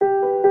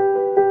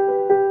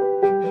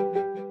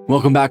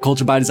Welcome back,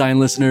 Culture by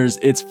Design listeners.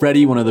 It's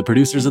Freddie, one of the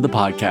producers of the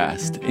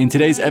podcast. In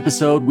today's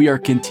episode, we are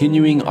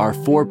continuing our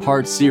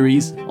 4-part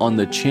series on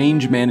the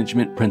change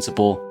management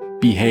principle,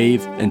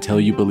 Behave Until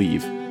You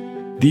Believe.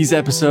 These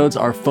episodes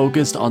are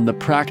focused on the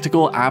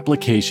practical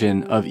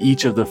application of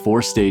each of the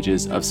 4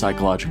 stages of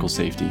psychological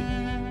safety.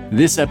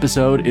 This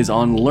episode is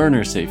on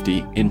learner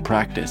safety in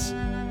practice.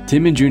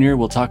 Tim and Junior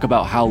will talk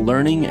about how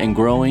learning and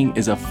growing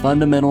is a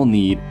fundamental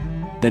need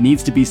that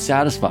needs to be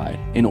satisfied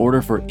in order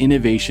for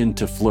innovation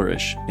to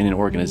flourish in an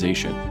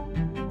organization.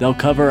 They'll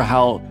cover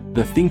how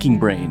the thinking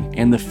brain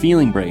and the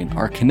feeling brain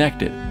are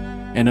connected,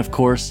 and of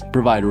course,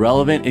 provide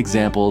relevant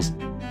examples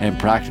and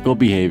practical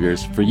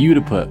behaviors for you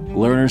to put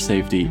learner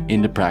safety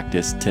into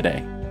practice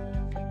today.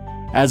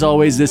 As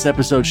always, this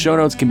episode's show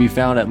notes can be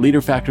found at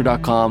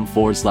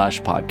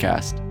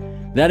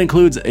leaderfactor.com/podcast. That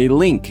includes a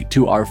link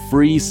to our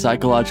free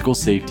psychological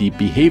safety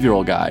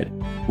behavioral guide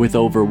with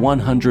over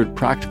 100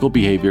 practical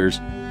behaviors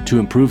to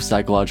improve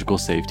psychological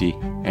safety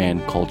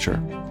and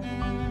culture.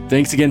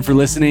 Thanks again for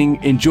listening.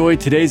 Enjoy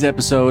today's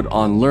episode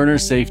on learner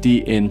safety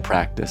in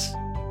practice.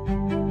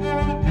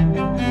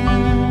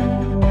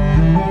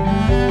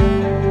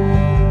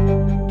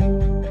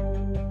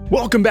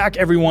 Welcome back,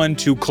 everyone,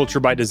 to Culture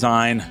by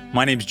Design.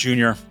 My name's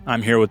Junior.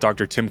 I'm here with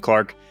Dr. Tim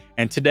Clark,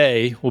 and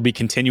today we'll be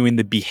continuing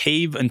the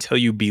Behave Until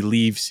You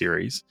Believe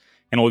series,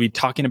 and we'll be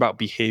talking about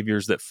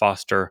behaviors that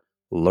foster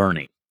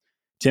learning.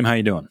 Tim, how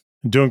you doing?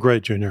 I'm doing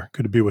great, Junior.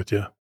 Good to be with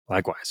you.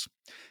 Likewise.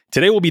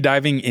 Today, we'll be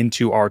diving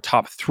into our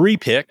top 3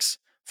 picks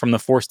from the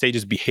 4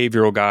 Stages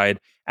Behavioral Guide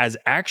as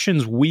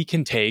actions we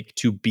can take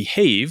to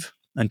behave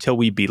until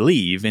we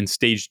believe in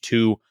Stage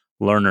 2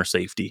 learner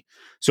safety.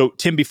 So,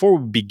 Tim, before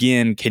we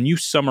begin, can you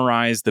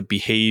summarize the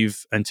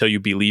Behave Until You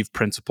Believe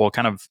principle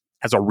kind of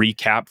as a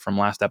recap from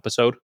last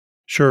episode?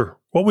 Sure.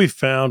 What we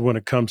found when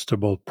it comes to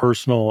both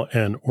personal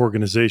and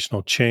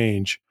organizational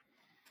change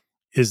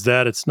is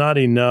that it's not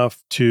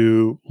enough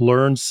to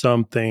learn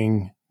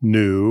something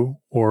new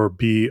or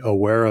be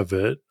aware of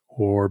it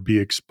or be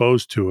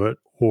exposed to it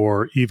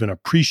or even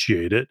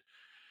appreciate it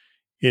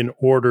in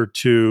order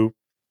to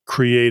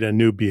create a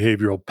new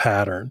behavioral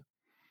pattern.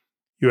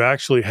 You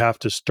actually have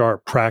to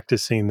start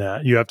practicing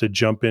that. You have to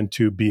jump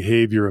into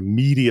behavior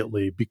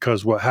immediately,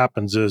 because what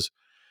happens is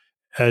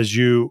as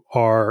you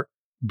are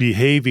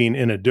behaving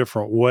in a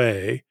different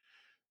way,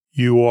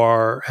 you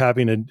are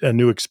having a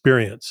new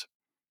experience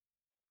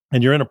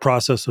and you're in a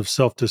process of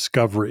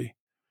self-discovery.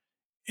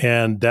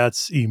 And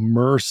that's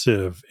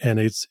immersive and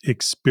it's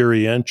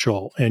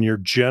experiential, and you're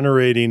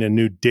generating a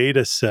new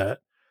data set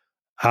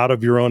out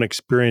of your own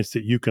experience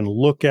that you can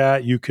look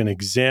at, you can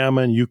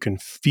examine, you can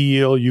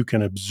feel, you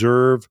can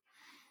observe.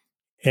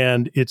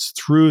 And it's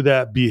through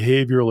that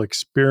behavioral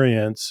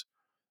experience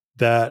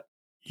that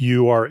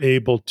you are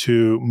able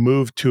to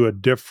move to a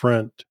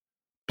different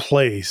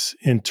place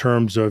in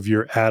terms of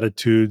your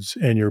attitudes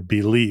and your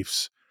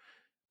beliefs.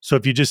 So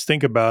if you just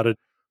think about it,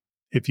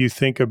 if you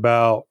think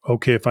about,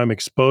 okay, if I'm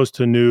exposed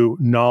to new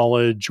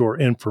knowledge or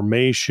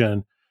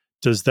information,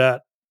 does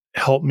that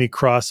help me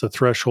cross a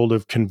threshold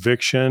of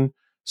conviction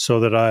so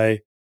that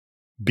I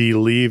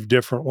believe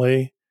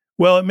differently?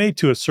 Well, it may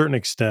to a certain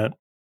extent,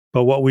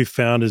 but what we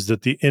found is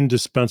that the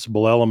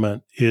indispensable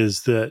element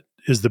is the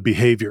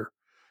behavior.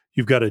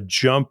 You've got to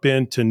jump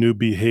into new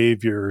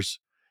behaviors,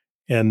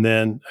 and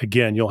then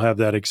again, you'll have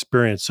that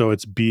experience. So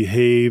it's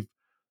behave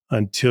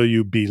until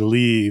you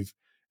believe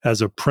as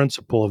a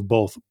principle of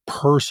both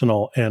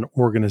personal and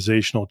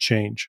organizational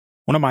change.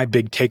 One of my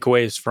big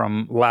takeaways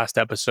from last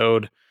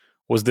episode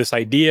was this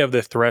idea of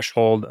the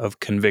threshold of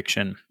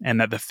conviction, and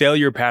that the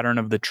failure pattern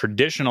of the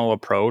traditional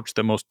approach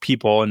that most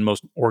people and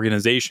most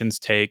organizations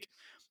take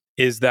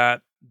is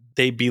that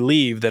they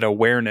believe that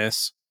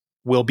awareness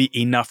will be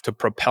enough to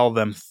propel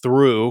them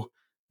through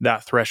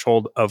that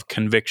threshold of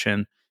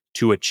conviction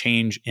to a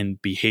change in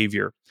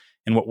behavior.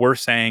 And what we're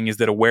saying is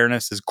that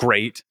awareness is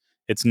great.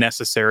 It's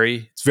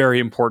necessary. It's very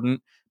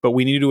important, but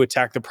we need to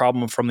attack the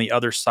problem from the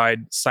other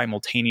side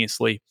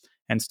simultaneously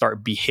and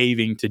start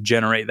behaving to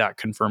generate that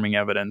confirming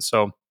evidence.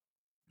 So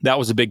that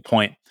was a big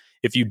point.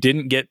 If you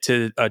didn't get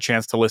to a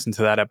chance to listen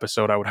to that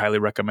episode, I would highly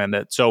recommend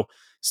it. So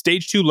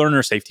Stage 2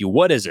 learner safety,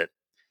 what is it?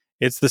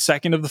 It's the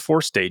second of the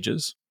 4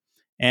 stages,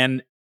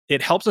 and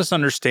it helps us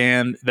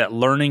understand that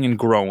learning and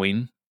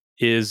growing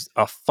is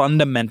a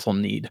fundamental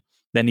need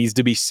that needs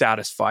to be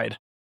satisfied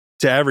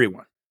to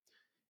everyone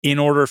in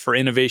order for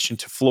innovation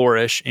to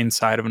flourish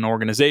inside of an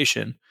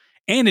organization,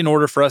 and in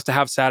order for us to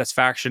have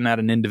satisfaction at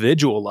an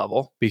individual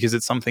level, because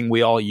it's something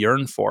we all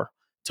yearn for,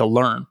 to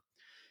learn.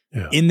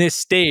 Yeah. In this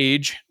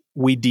stage,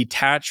 we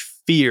detach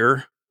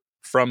fear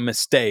from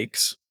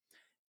mistakes,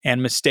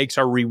 and mistakes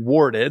are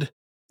rewarded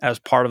as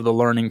part of the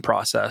learning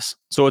process.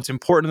 So it's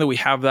important that we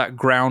have that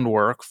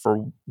groundwork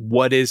for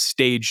what is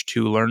Stage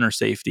 2 learner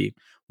safety.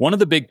 One of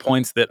the big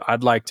points that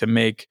I'd like to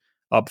make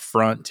up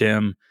front,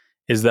 Tim,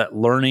 is that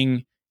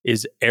learning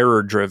is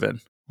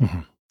error-driven. Mm-hmm.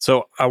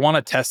 So I want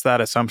to test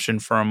that assumption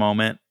for a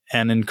moment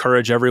and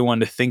encourage everyone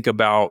to think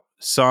about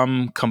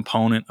some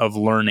component of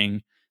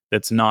learning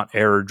that's not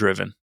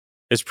error-driven.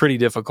 It's pretty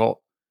difficult.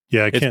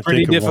 Yeah, I It's can't pretty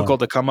think of difficult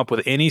one. to come up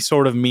with any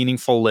sort of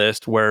meaningful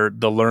list where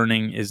the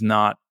learning is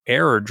not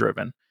error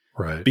driven,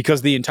 Right.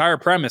 because the entire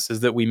premise is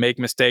that we make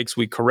mistakes,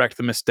 we correct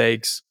the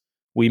mistakes,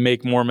 we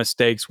make more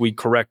mistakes, we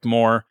correct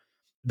more.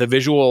 The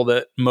visual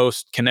that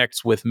most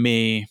connects with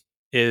me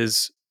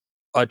is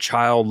a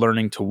child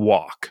learning to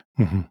walk.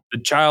 Hmm. The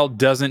child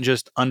doesn't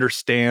just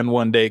understand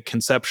one day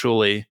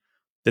conceptually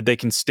that they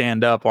can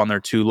stand up on their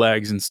two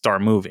legs and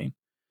start moving.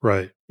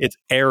 Right. It's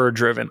error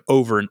driven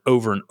over and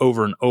over and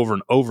over and over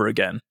and over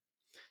again.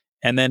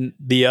 And then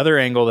the other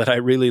angle that I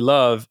really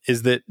love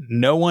is that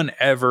no one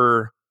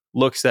ever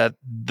looks at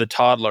the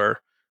toddler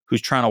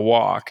who's trying to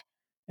walk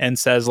and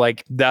says,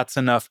 like, that's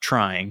enough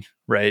trying,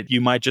 right?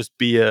 You might just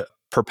be a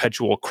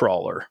perpetual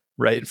crawler,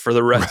 right? For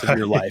the rest of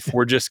your Right. life. Right.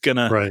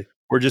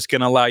 We're just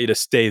gonna allow you to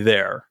stay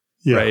there,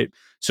 Yeah. right?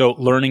 So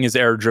learning is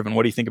error driven.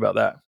 What do you think about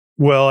that?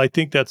 Well, I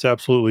think that's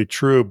absolutely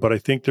true, but I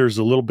think there's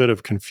a little bit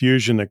of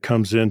confusion that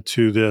comes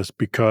into this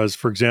because,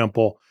 for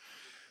example,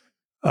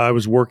 I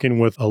was working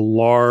with a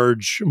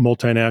large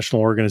multinational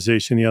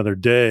organization the other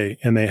day,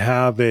 and they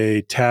have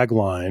a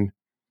tagline.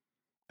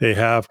 They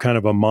have kind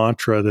of a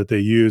mantra that they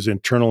use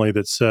internally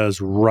that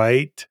says,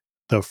 right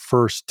the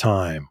first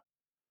time,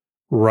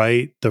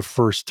 right the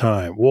first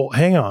time. Well,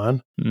 hang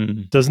on.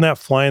 Mm, Doesn't that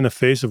fly in the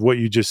face of what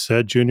you just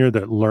said, Junior,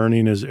 that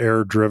learning is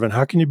error driven?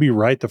 How can you be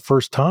right the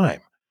first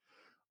time?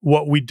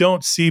 What we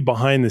don't see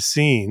behind the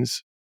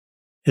scenes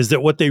is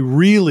that what they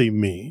really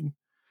mean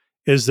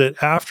is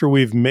that after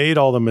we've made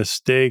all the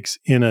mistakes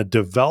in a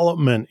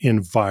development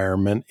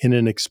environment, in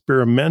an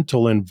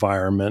experimental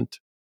environment,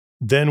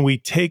 then we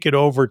take it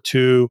over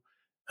to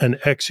an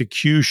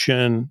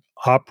execution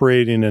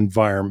operating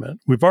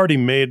environment. We've already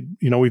made,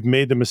 we've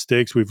made the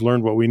mistakes, we've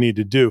learned what we need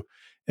to do.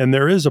 And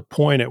there is a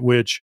point at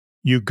which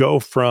you go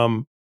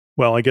from,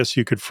 well, I guess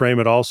you could frame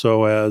it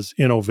also as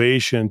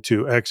innovation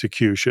to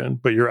execution,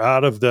 but you're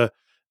out of the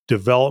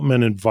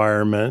development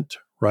environment,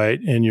 right?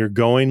 And you're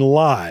going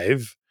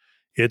live.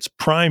 It's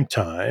prime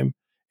time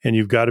and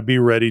you've got to be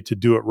ready to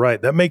do it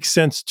right. That makes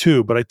sense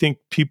too, but I think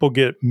people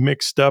get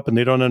mixed up and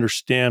they don't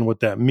understand what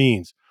that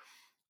means.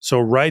 So,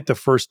 right the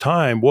first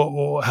time,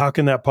 how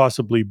can that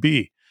possibly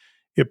be?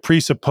 It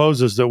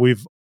presupposes that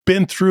we've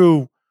been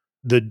through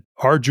the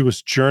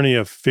arduous journey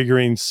of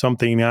figuring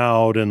something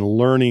out and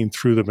learning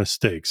through the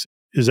mistakes.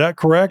 Is that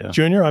correct, yeah.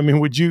 Junior? I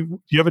mean, do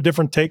you have a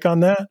different take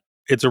on that?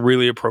 It's a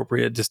really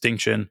appropriate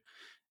distinction.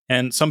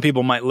 And some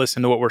people might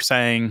listen to what we're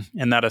saying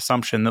and that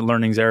assumption that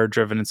learning's error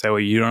driven and say, well,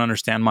 you don't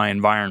understand my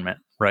environment,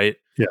 right?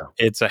 Yeah.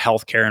 It's a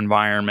healthcare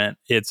environment.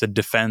 It's a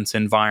defense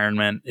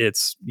environment.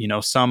 It's,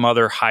 some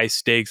other high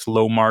stakes,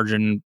 low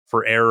margin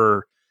for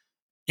error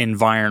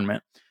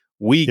environment.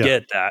 We Yeah.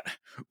 get that.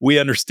 We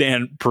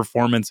understand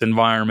performance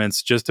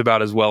environments just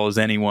about as well as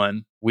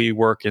anyone. We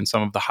work in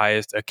some of the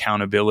highest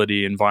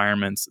accountability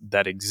environments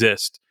that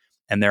exist.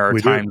 And there are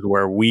We do. times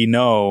where we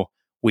know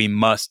we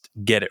must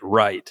get it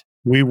right.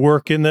 We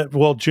work in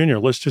Junior,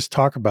 let's just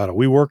talk about it.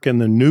 We work in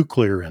the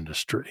nuclear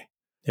industry.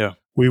 Yeah.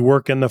 We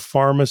work in the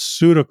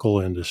pharmaceutical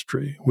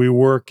industry. We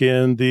work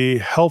in the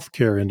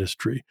healthcare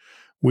industry.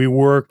 We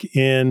work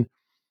in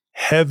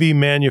heavy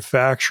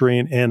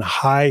manufacturing and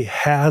high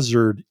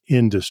hazard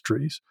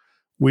industries.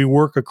 We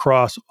work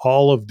across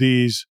all of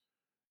these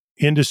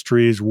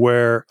industries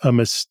where a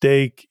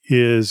mistake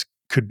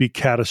could be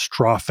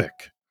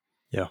catastrophic.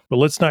 Yeah. But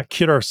let's not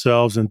kid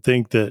ourselves and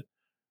think that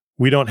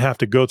we don't have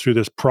to go through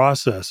this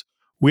process.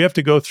 We have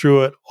to go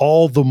through it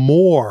all the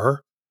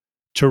more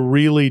to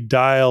really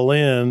dial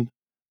in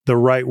the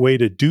right way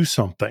to do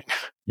something.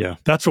 Yeah.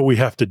 That's what we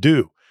have to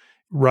do,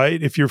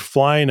 right? If you're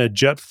flying a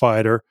jet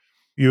fighter,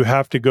 you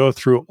have to go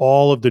through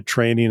all of the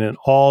training and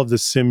all of the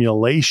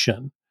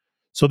simulation.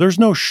 So there's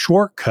no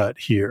shortcut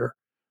here.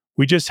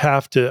 We just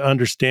have to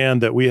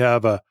understand that we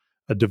have a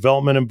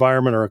development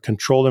environment or a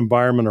controlled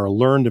environment or a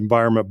learned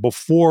environment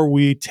before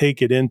we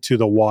take it into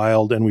the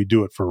wild and we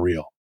do it for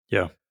real.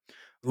 Yeah.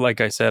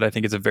 Like I said, I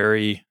think it's a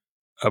very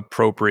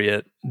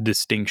appropriate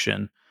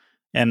distinction.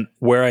 And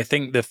where I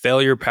think the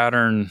failure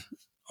pattern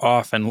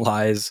often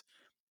lies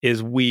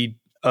is we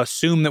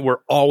assume that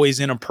we're always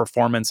in a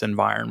performance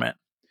environment,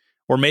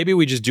 or maybe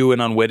we just do it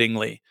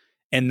unwittingly.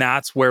 And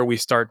that's where we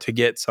start to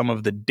get some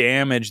of the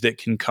damage that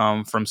can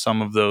come from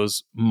some of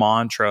those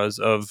mantras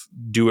of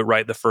do it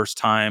right the first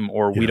time,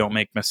 or we don't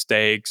make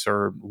mistakes,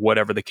 or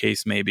whatever the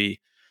case may be.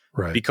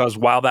 Right. Because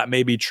while that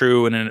may be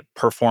true in a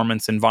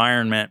performance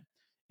environment,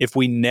 if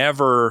we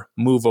never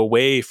move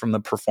away from the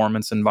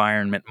performance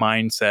environment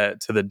mindset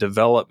to the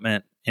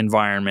development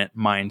environment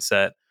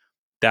mindset,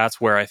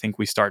 that's where I think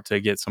we start to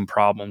get some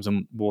problems.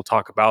 And we'll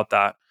talk about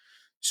that.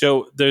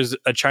 So there's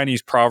a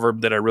Chinese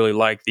proverb that I really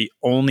like. The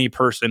only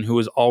person who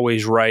is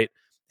always right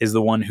is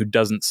the one who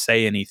doesn't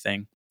say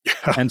anything.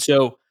 And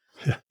so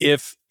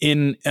if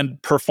in a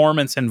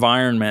performance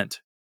environment,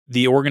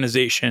 the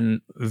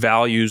organization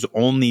values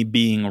only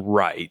being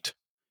right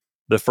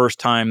the first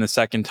time, the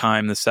second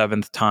time, the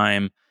seventh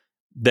time,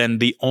 then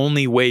the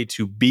only way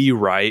to be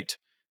right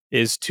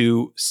is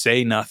to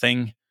say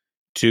nothing.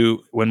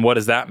 What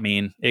does that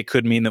mean? It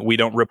could mean that we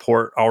don't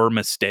report our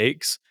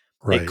mistakes.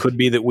 Right. It could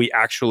be that we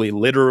actually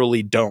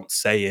literally don't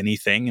say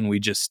anything and we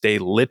just stay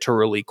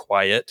literally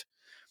quiet.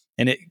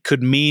 And it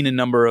could mean a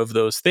number of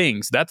those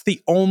things. That's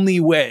the only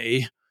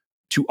way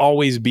to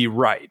always be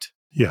right.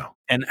 Yeah.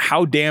 And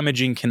how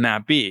damaging can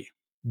that be?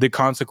 The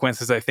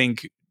consequences, I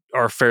think,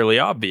 are fairly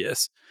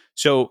obvious.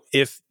 So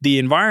if the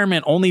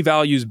environment only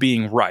values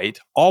being right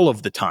all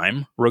of the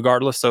time,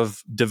 regardless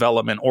of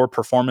development or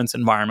performance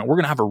environment, we're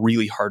going to have a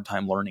really hard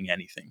time learning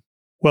anything.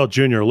 Well,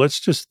 Junior, let's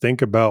just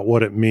think about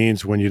what it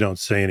means when you don't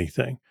say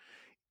anything.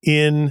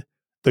 In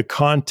the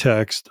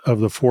context of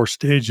the 4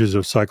 stages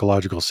of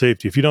psychological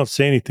safety, if you don't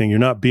say anything, you're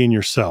not being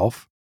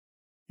yourself,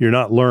 you're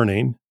not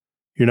learning,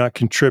 you're not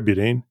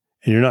contributing,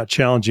 and you're not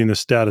challenging the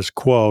status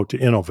quo to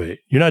innovate.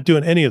 You're not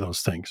doing any of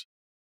those things.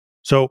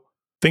 So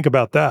think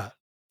about that.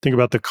 Think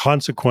about the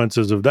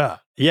consequences of that.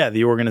 Yeah,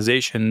 the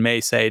organization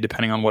may say,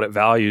 depending on what it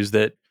values,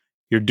 that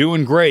you're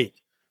doing great,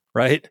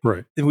 right?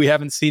 Right. We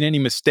haven't seen any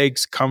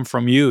mistakes come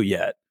from you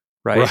yet,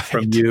 right?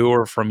 From Right. you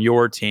or from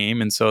your team.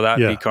 And so that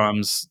Yeah.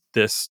 becomes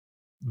this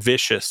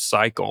vicious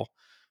cycle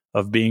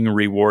of being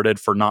rewarded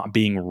for not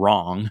being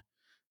wrong,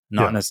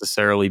 not Yeah.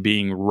 necessarily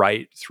being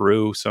right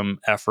through some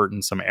effort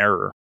and some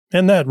error.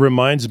 And that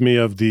reminds me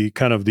of the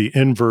kind of the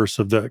inverse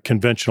of the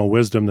conventional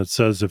wisdom that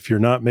says if you're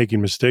not making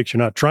mistakes, you're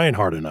not trying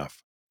hard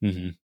enough.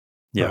 Mm-hmm.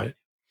 Yeah. Right.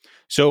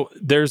 So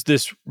there's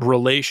this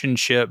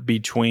relationship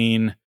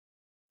between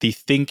the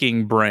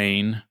thinking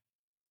brain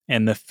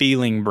and the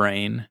feeling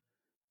brain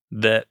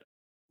that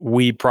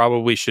we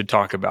probably should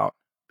talk about,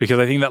 because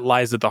I think that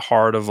lies at the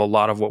heart of a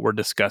lot of what we're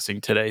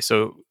discussing today.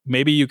 So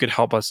maybe you could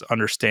help us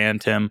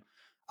understand, Tim,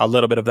 a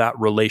little bit of that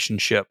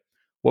relationship.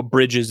 What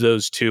bridges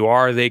those two?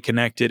 Are they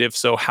connected? If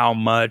so, how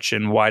much,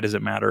 and why does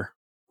it matter?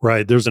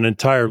 Right. There's an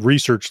entire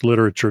research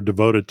literature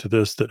devoted to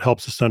this that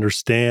helps us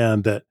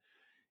understand that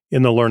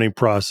in the learning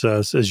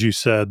process, as you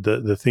said,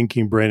 the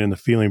thinking brain and the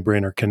feeling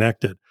brain are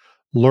connected.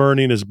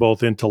 Learning is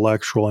both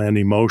intellectual and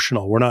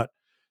emotional. We're not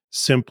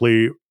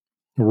simply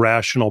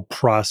rational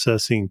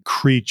processing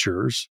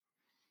creatures.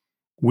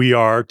 We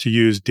are, to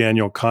use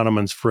Daniel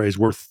Kahneman's phrase,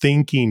 we're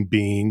thinking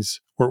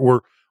beings.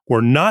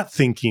 We're not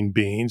thinking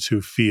beings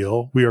who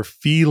feel. We are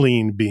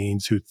feeling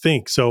beings who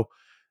think. So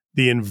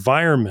the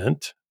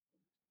environment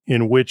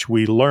in which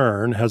we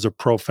learn has a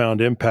profound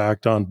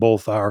impact on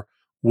both our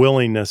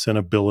willingness and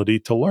ability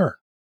to learn.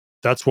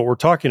 That's what we're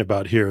talking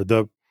about here,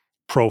 the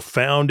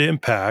profound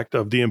impact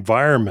of the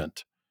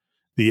environment,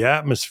 the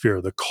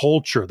atmosphere, the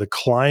culture, the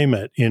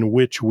climate in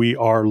which we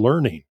are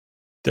learning.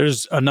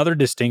 There's another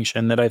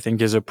distinction that I think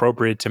is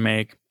appropriate to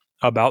make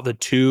about the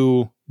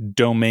two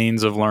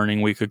domains of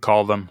learning, we could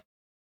call them.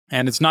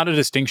 And it's not a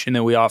distinction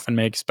that we often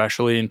make,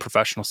 especially in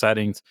professional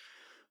settings.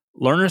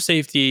 Learner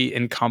safety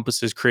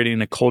encompasses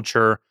creating a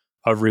culture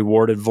of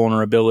rewarded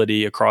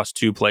vulnerability across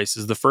two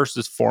places. The first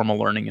is formal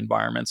learning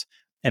environments,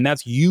 and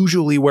that's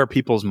usually where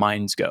people's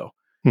minds go.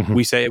 Mhm.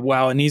 We say,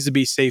 well, it needs to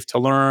be safe to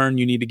learn.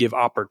 You need to give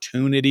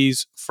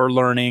opportunities for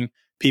learning.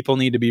 People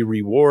need to be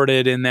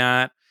rewarded in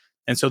that.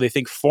 And so they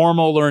think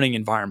formal learning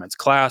environments,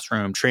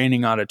 classroom,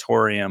 training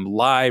auditorium,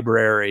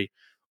 library.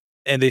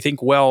 And they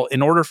think, well,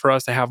 in order for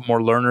us to have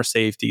more learner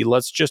safety,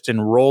 let's just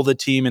enroll the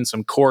team in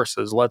some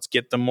courses. Let's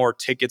get them more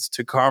tickets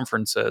to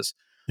conferences.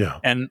 Yeah.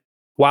 And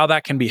while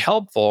that can be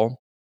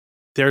helpful,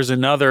 there's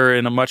another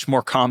in a much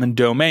more common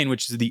domain,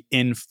 which is the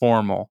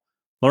informal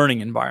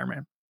learning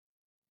environment.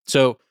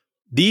 So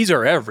these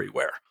are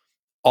everywhere,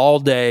 all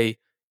day,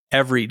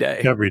 every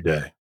day. Every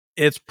day.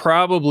 It's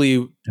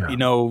probably,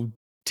 Yeah.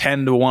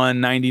 10 to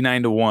 1,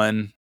 99 to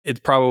 1. It's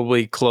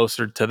probably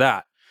closer to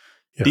that.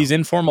 Yeah. These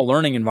informal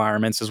learning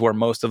environments is where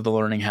most of the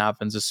learning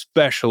happens,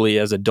 especially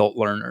as adult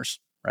learners,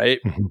 right?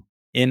 Mhm.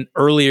 In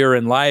earlier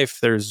in life,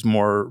 there's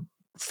more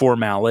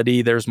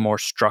formality, there's more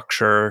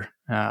structure,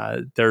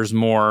 there's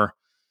more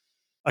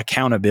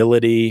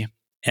accountability.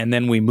 And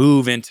then we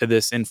move into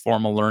this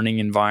informal learning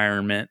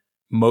environment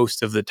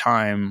most of the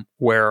time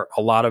where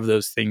a lot of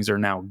those things are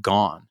now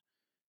gone.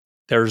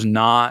 There's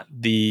not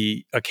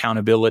the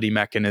accountability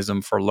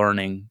mechanism for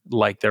learning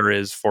like there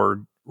is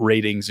for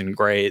ratings and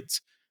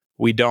grades.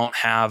 We don't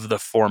have the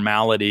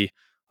formality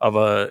of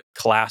a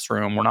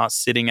classroom. We're not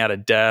sitting at a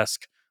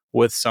desk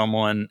with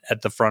someone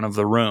at the front of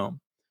the room.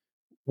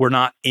 We're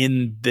not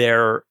in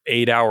there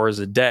 8 hours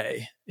a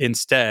day.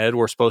 Instead,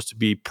 we're supposed to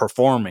be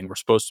performing. We're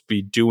supposed to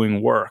be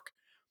doing work.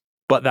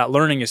 But that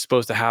learning is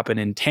supposed to happen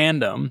in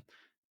tandem,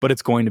 but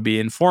it's going to be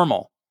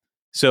informal.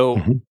 So,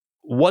 Mhm.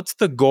 what's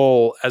the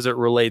goal as it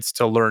relates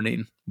to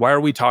learning? Why are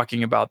we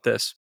talking about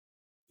this?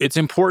 It's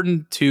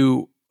important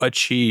to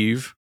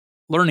achieve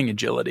learning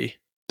agility.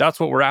 That's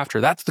what we're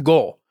after. That's the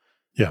goal.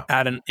 Yeah.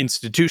 At an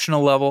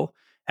institutional level,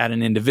 at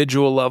an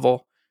individual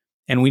level,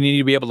 and we need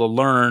to be able to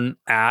learn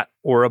at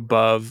or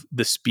above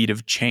the speed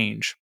of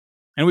change.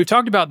 And we've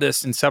talked about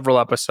this in several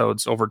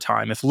episodes over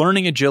time. If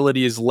learning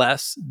agility is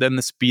less than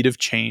the speed of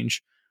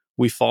change,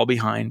 we fall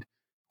behind,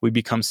 we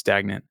become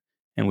stagnant,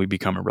 and we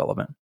become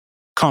irrelevant.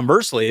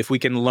 Conversely, if we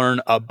can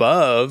learn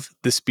above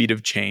the speed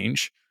of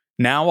change,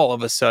 now all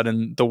of a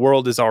sudden the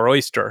world is our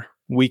oyster.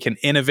 We can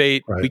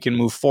innovate, Right. we can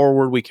move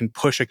forward, we can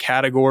push a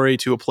category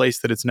to a place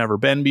that it's never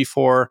been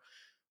before.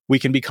 We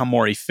can become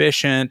more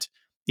efficient,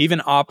 even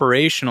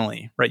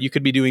operationally, right? You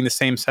could be doing the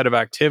same set of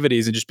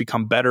activities and just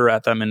become better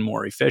at them and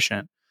more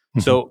efficient.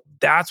 Mhm. So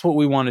that's what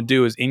we want to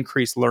do, is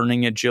increase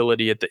learning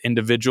agility at the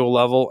individual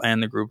level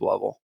and the group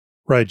level.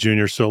 Right,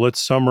 Junior. So let's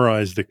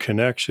summarize the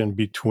connection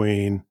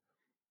between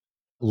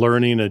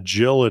learning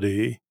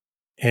agility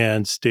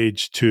and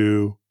stage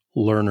 2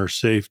 learner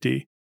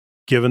safety,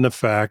 given the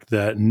fact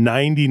that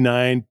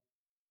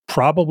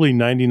probably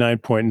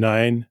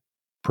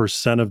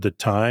 99.9% of the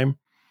time,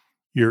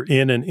 you're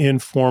in an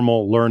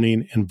informal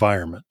learning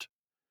environment.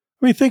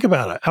 I mean, think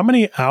about it. How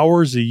many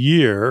hours a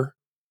year,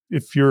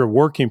 if you're a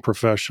working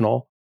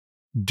professional,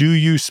 do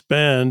you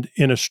spend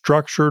in a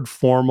structured,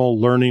 formal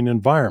learning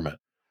environment?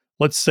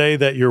 Let's say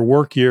that your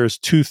work year is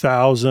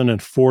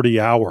 2,040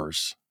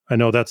 hours. I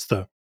know that's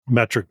the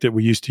metric that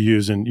we used to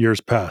use in years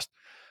past.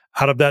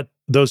 Out of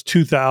those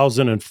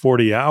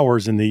 2,040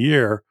 hours in the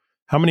year,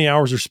 how many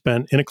hours are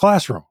spent in a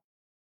classroom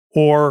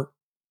or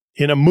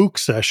in a MOOC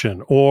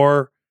session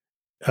or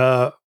in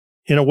a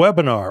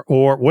webinar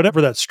or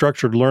whatever that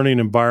structured learning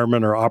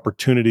environment or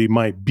opportunity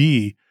might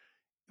be?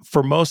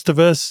 For most of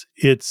us,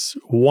 it's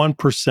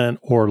 1%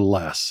 or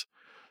less.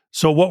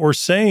 So what we're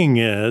saying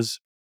is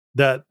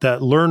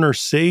that learner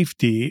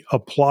safety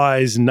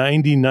applies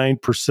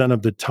 99%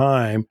 of the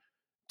time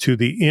to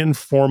the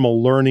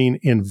informal learning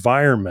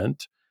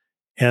environment.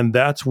 And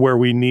that's where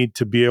we need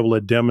to be able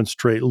to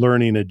demonstrate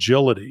learning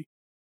agility.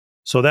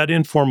 So that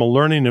informal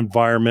learning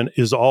environment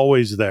is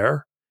always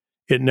there.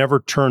 It never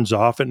turns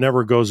off. It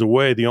never goes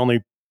away. The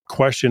only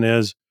question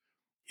is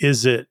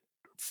it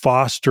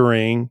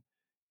fostering,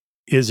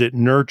 is it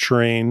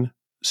nurturing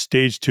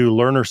stage 2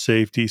 learner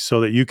safety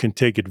so that you can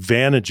take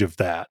advantage of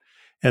that?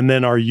 And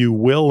then are you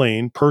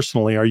willing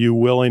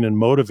and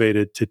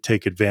motivated to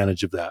take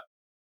advantage of that?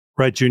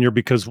 Right, Junior?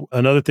 Because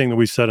another thing that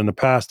we've said in the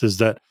past is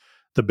that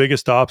the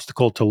biggest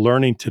obstacle to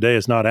learning today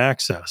is not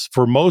access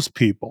for most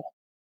people,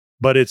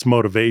 but it's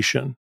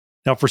motivation.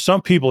 Now, for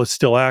some people, it's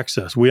still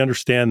access. We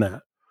understand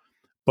that.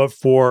 But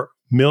for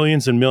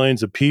millions and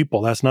millions of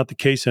people, that's not the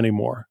case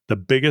anymore. The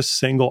biggest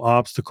single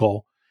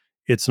obstacle,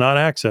 it's not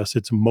access,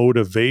 it's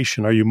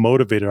motivation. Are you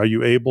motivated? Are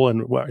you able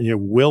and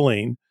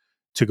willing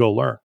to go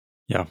learn?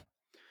 Yeah.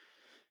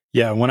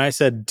 Yeah. When I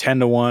said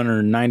 10 to 1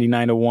 or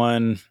 99 to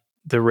 1,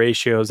 the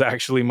ratio is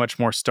actually much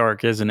more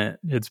stark, isn't it?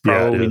 It's Yeah, it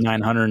probably is.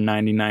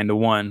 999 to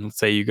 1. Let's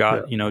say you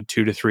Yeah, got,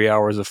 2 to 3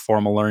 hours of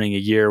formal learning a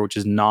year, which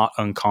is not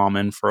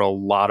uncommon for a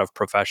lot of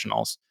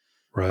professionals,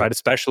 right. right?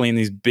 Especially in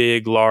these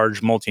big,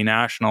 large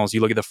multinationals.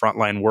 You look at the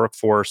frontline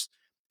workforce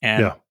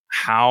and Yeah,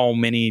 how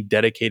many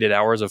dedicated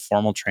hours of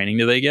formal training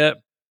do they get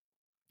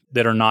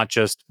that are not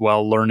just,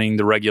 learning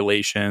the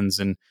regulations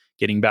and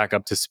getting back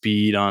up to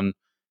speed on,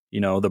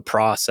 the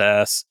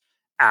process,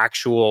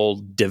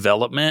 actual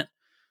development.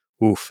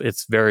 Oof,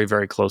 it's very,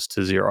 very close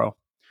to zero.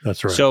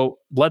 that's right. So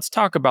let's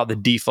talk about the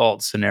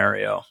default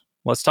scenario.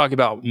 Let's talk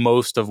about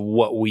most of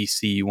what we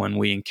see when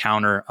we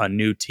encounter a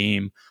new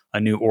team, a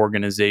new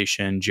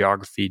organization,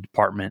 geography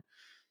department.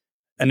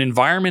 An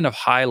environment of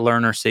high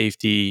learner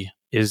safety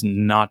is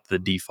not the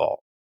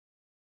default.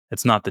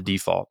 It's not the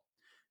default.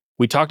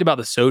 We talked about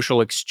the social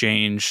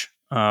exchange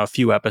a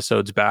few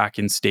episodes back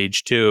in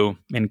stage 2,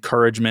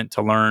 encouragement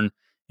to learn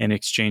in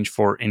exchange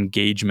for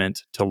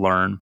engagement to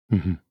learn.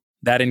 Mhm.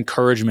 That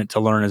encouragement to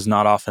learn is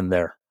not often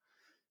there.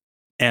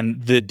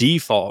 And the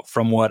default,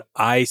 from what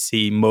I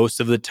see most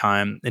of the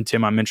time, and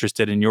Tim, I'm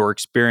interested in your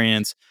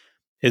experience,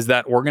 is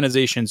that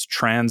organizations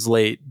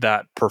translate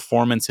that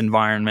performance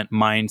environment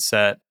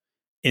mindset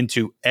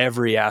into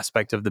every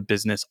aspect of the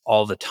business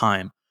all the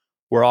time.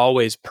 We're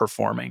always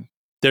performing.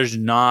 There's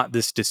not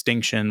this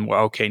distinction,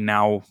 well, okay,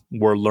 now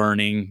we're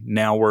learning,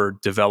 now we're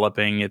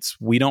developing.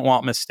 We don't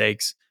want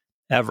mistakes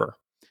ever.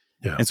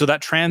 Yeah. And so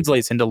that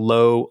translates into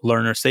low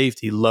learner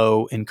safety,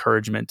 low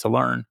encouragement to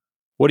learn.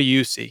 What do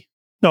you see?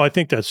 No, I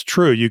think that's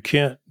true. You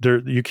can't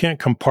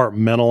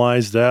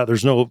compartmentalize that.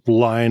 There's no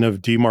line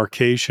of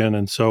demarcation.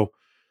 And so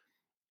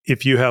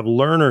if you have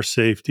learner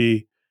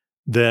safety,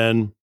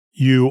 then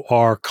you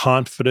are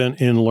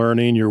confident in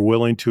learning, you're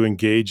willing to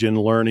engage in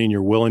learning,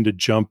 you're willing to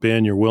jump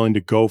in, you're willing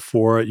to go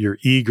for it, you're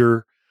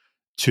eager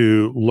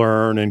to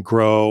learn and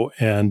grow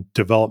and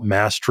develop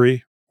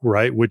mastery,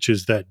 right? Which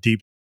is that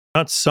deep,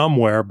 not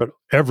somewhere, but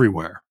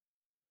everywhere.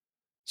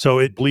 So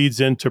it bleeds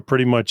into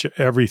pretty much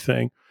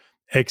everything,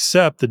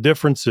 except the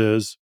difference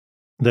is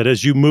that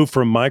as you move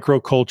from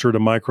microculture to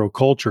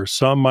microculture,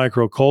 some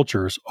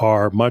microcultures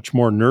are much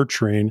more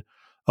nurturing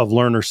of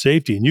learner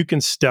safety. And you can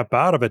step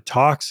out of a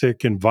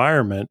toxic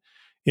environment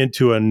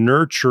into a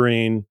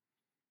nurturing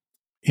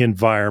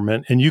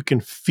environment, and you can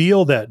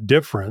feel that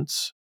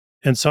difference.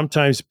 And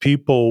sometimes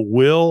people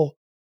will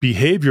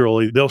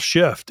behaviorally, they'll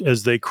shift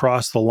as they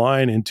cross the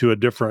line into a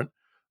different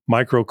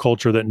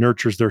microculture that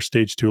nurtures their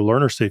stage 2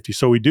 learner safety.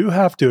 So we do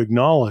have to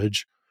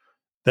acknowledge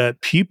that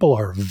people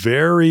are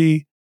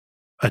very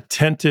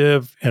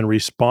attentive and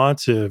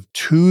responsive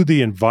to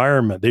the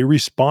environment. They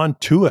respond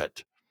to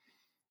it.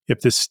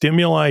 If the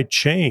stimuli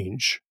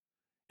change,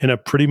 in a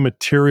pretty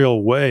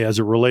material way as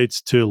it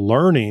relates to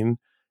learning,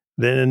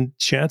 then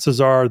chances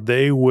are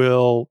they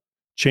will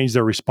change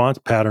their response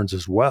patterns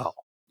as well.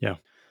 Yeah.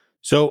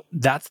 So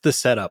that's the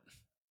setup.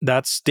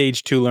 That's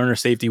stage 2 learner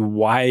safety.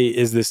 Why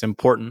is this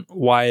important?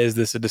 Why is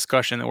this a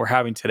discussion that we're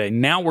having today?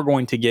 Now we're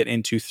going to get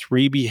into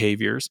 3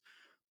 behaviors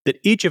that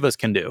each of us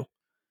can do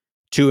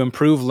to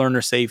improve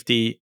learner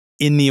safety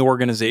in the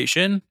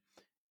organization,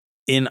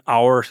 in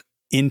our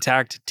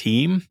intact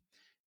team,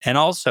 and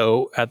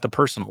also at the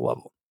personal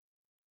level.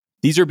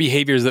 These are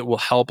behaviors that will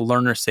help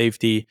learner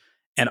safety.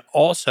 And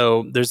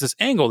also, there's this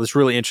angle that's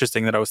really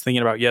interesting that I was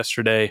thinking about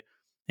yesterday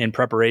in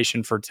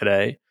preparation for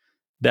today,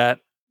 that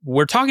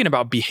we're talking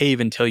about behave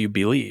until you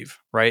believe,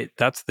 right?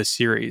 That's the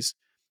series.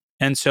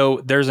 And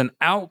so there's an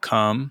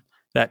outcome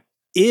that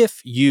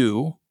if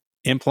you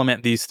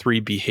implement these 3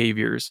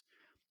 behaviors,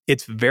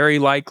 it's very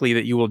likely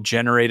that you will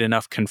generate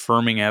enough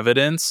confirming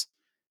evidence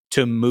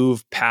to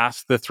move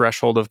past the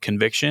threshold of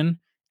conviction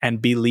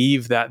and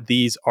believe that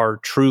these are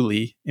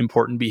truly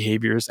important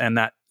behaviors and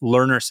that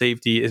learner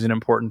safety is an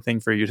important thing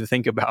for you to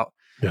think about.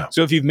 Yeah.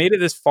 So if you've made it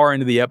this far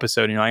into the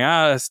episode and you're like,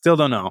 I still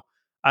don't know.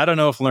 I don't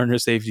know if learner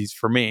safety is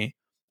for me.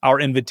 Our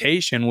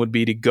invitation would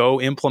be to go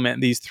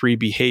implement these 3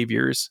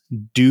 behaviors,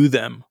 do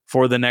them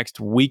for the next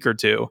week or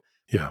 2,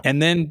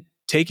 and then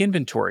take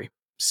inventory,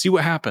 see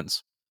what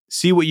happens,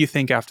 see what you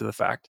think after the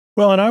fact.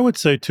 Well, and I would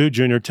say too,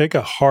 Junior, take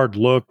a hard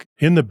look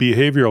in the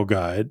behavioral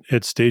guide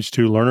at stage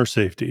 2 learner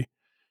safety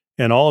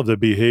and all of the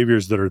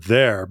behaviors that are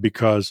there,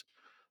 because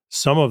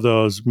some of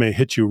those may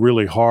hit you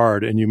really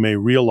hard and you may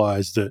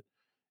realize that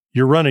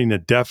you're running a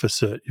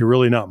deficit. You're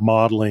really not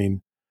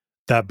modeling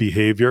that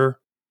behavior.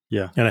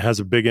 Yeah. And it has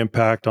a big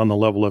impact on the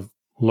level of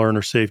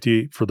learner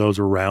safety for those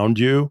around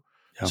you.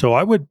 Yeah. So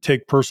I would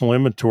take personal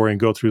inventory and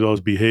go through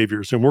those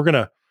behaviors. And we're going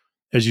to,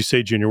 as you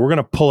say, Junior, we're going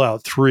to pull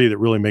out 3 that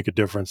really make a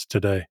difference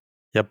today.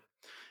 Yep.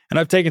 And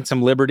I've taken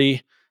some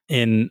liberty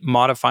in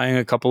modifying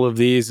a couple of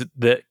these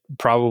that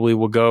probably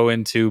will go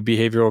into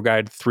Behavioral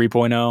Guide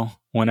 3.0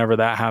 whenever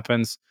that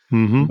happens.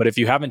 Mm-hmm. But if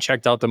you haven't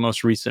checked out the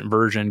most recent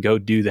version, go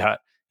do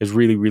that. It's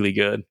really, really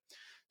good.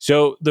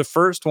 So the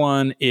first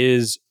one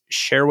is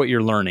share what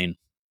you're learning.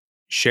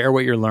 Share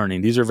what you're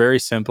learning. These are very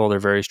simple. They're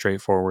very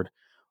straightforward.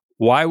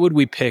 Why would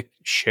we pick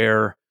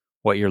share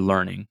what you're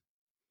learning?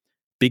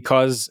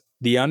 Because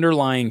the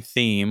underlying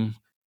theme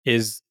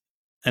is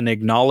an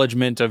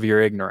acknowledgement of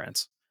your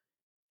ignorance.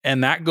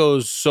 And that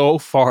goes so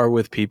far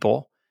with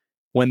people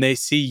when they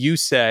see you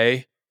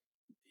say,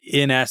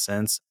 in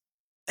essence,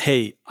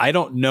 hey, I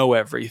don't know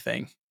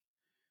everything.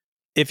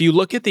 If you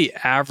look at the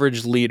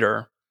average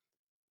leader,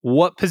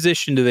 what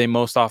position do they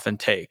most often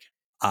take?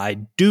 I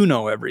do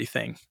know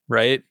everything,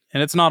 right?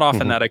 And it's not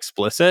often that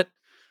explicit,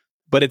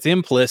 but it's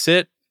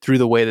implicit through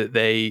the way that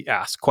they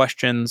ask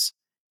questions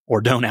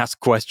or don't ask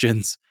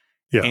questions,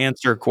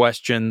 answer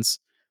questions.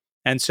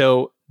 And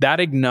so that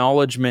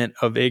acknowledgement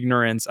of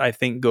ignorance, I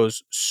think,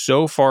 goes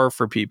so far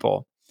for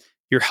people.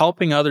 You're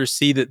helping others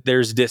see that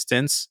there's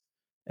distance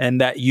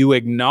and that you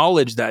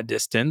acknowledge that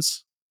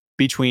distance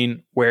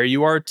between where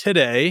you are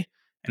today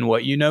and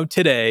what you know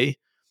today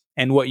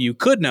and what you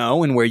could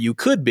know and where you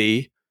could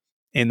be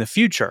in the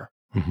future.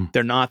 Mm-hmm.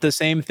 They're not the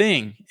same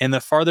thing. And the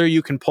farther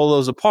you can pull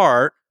those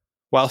apart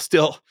while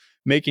still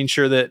making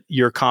sure that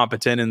you're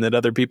competent and that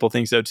other people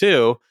think so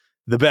too,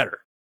 the better.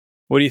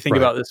 What do you think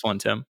about this one,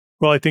 Tim?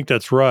 Well, I think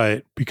that's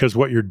right, because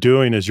what you're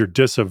doing is you're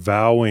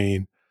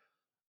disavowing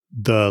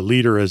the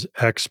leader as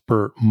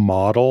expert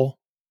model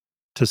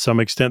to some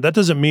extent. That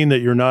doesn't mean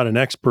that you're not an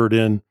expert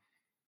in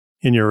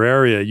your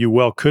area. You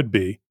well could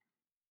be.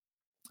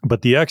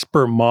 But the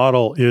expert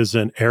model is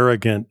an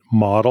arrogant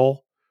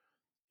model.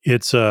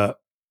 It's a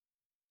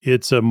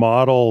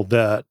model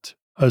that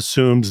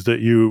assumes that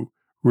you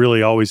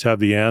really always have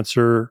the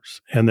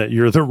answers and that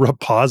you're the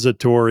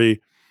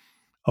repository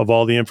of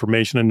all the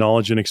information and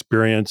knowledge and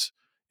experience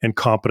and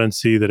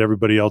competency that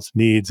everybody else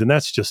needs. And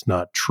that's just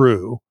not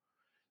true.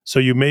 So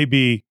you may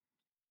be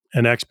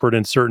an expert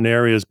in certain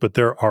areas, but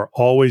there are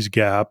always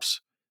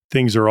gaps.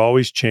 Things are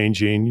always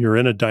changing. You're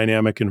in a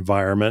dynamic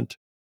environment.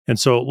 And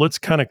so let's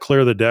kind of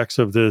clear the decks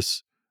of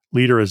this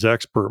leader as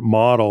expert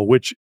model,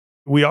 which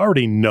we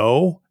already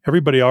know.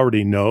 Everybody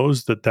already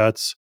knows that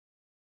that's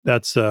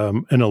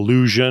an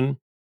illusion.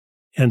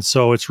 And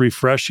so it's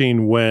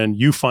refreshing when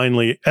you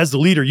finally, as the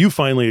leader, you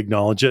finally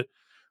acknowledge it.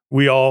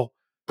 We all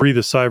breathe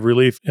a sigh of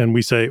relief and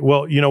we say,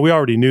 well, we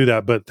already knew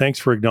that, but thanks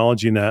for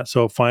acknowledging that.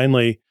 So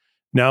finally,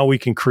 now we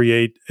can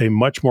create a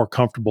much more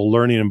comfortable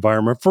learning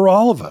environment for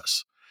all of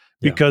us.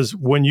 Because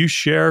when you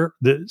share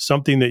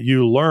something that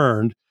you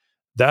learned,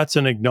 that's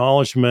an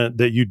acknowledgement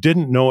that you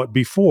didn't know it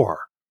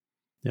before.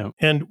 Yeah.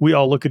 And we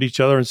all look at each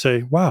other and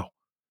say, wow,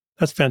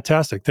 that's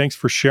fantastic. Thanks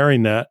for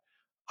sharing that.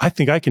 I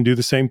think I can do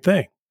the same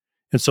thing.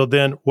 And so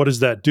then what does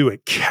that do?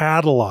 It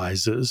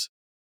catalyzes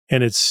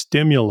and it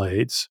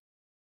stimulates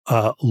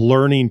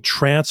learning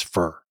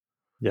transfer.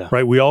 Yeah.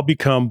 Right? We all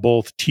become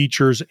both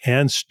teachers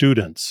and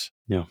students.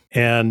 Yeah.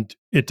 And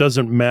it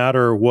doesn't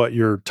matter what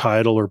your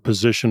title or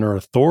position or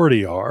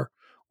authority are.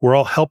 We're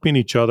all helping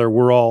each other.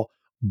 We're all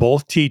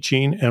both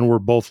teaching and we're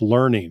both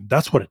learning.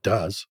 That's what it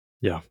does.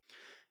 Yeah.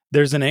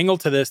 There's an angle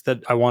to this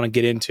that I want to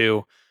get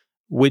into,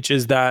 which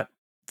is that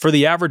for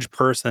the average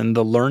person,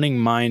 the learning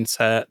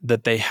mindset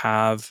that they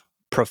have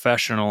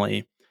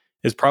professionally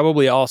is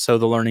probably also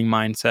the learning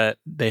mindset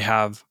they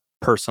have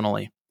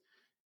personally.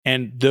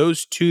 And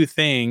those two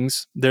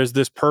things, there's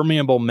this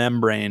permeable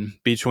membrane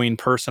between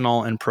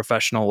personal and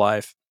professional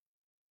life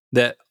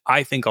that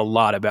I think a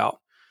lot about.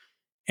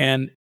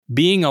 And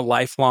being a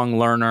lifelong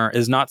learner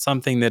is not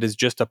something that is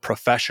just a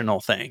professional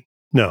thing.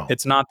 No.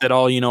 It's not that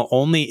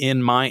only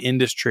in my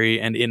industry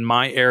and in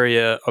my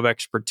area of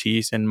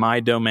expertise, in my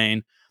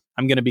domain,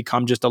 I'm going to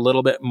become just a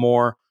little bit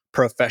more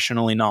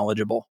professionally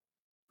knowledgeable,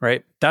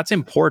 right? That's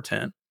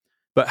important.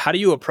 But how do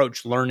you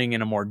approach learning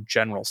in a more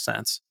general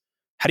sense?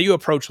 How do you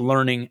approach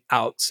learning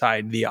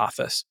outside the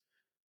office?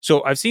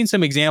 So I've seen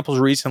some examples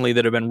recently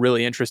that have been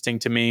really interesting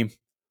to me.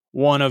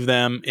 One of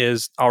them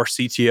is our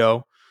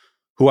CTO,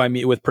 who I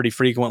meet with pretty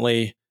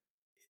frequently,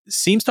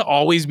 seems to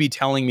always be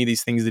telling me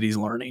these things that he's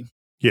learning.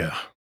 Yeah.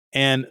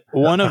 And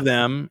one of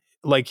them,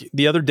 like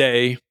the other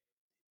day,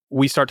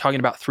 we start talking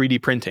about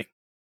 3D printing.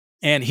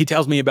 And he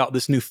tells me about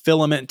this new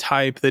filament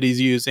type that he's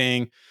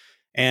using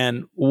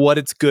and what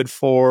it's good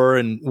for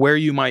and where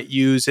you might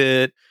use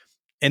it.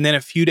 And then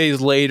a few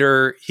days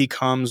later, he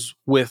comes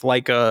with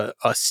like a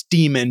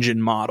steam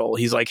engine model.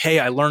 He's like, hey,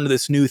 I learned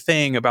this new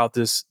thing about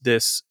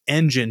this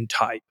engine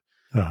type.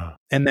 Uh-huh.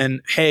 And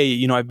then,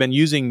 hey, I've been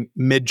using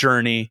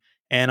Midjourney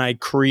and I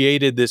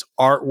created this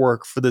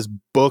artwork for this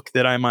book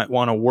that I might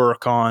want to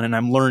work on. And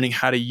I'm learning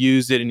how to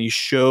use it. And he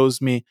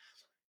shows me.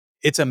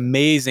 It's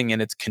amazing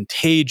and it's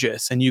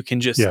contagious. And you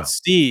can just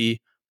see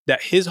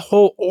that his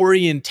whole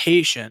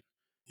orientation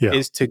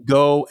is to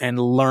go and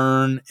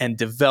learn and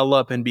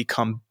develop and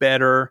become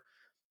better.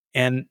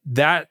 And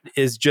that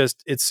is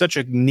it's such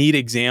a neat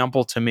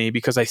example to me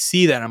because I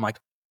see that and I'm like,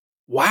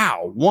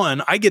 wow,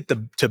 one, I get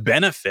to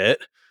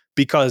benefit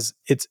because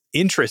it's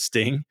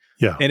interesting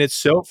and it's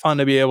so fun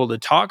to be able to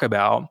talk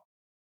about.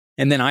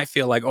 And then I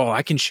feel like,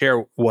 I can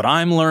share what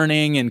I'm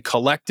learning and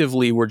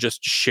collectively we're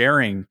just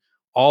sharing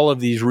all of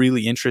these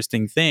really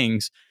interesting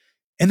things.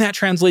 And that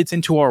translates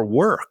into our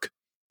work.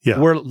 Yeah.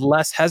 We're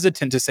less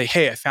hesitant to say,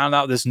 hey, I found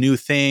out this new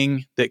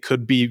thing that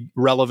could be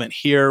relevant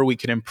here. We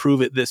could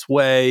improve it this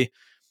way.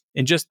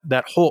 And just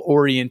that whole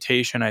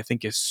orientation, I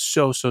think, is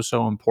so, so,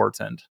 so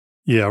important.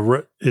 Yeah.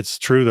 It's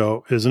true,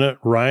 though, isn't it?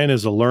 Ryan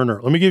is a learner.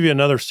 Let me give you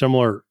another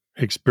similar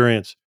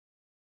experience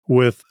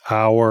with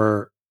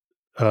our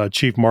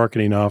chief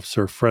marketing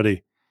officer,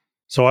 Freddie.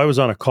 So I was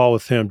on a call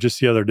with him just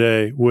the other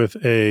day with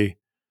a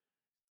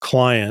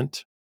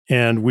client,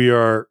 and we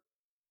are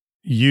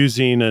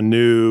using a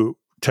new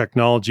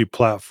technology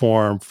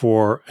platform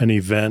for an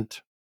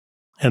event,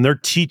 and they're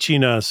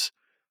teaching us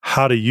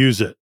how to use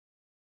it,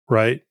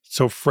 right?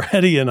 So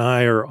Freddie and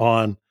I are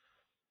on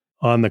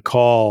the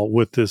call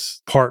with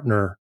this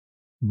partner.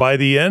 By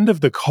the end of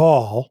the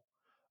call,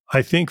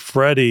 I think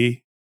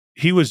Freddie,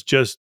 he was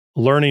just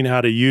learning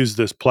how to use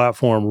this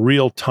platform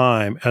real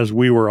time as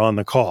we were on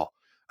the call.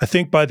 I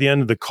think by the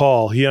end of the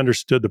call, he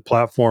understood the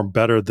platform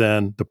better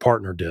than the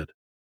partner did.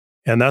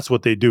 And that's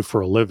what they do for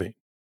a living.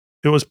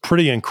 It was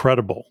pretty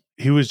incredible.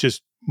 He was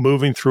just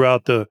moving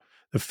throughout the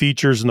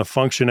features and the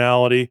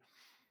functionality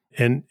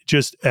and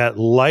just at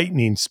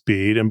lightning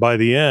speed. And by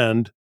the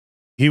end,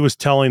 he was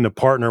telling the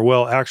partner,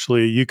 well,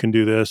 actually, you can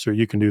do this or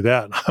you can do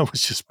that. And I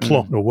was just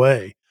blown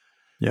away.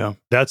 Yeah.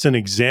 That's an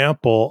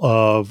example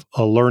of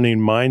a learning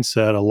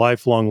mindset, a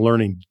lifelong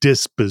learning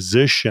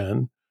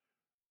disposition,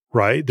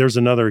 right? There's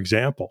another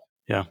example.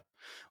 Yeah.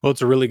 Well,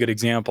 it's a really good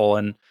example.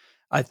 And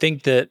I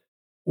think that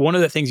one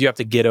of the things you have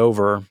to get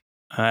over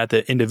at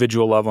the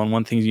individual level, and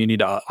one thing you need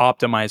to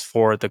optimize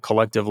for at the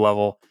collective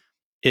level,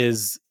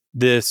 is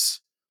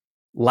this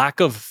lack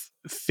of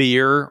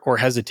fear or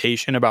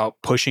hesitation about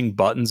pushing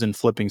buttons and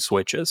flipping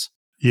switches.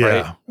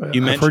 Yeah. Right?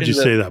 I've heard you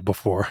say that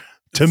before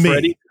to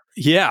me.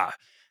 Yeah.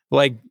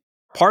 Like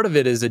part of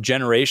it is a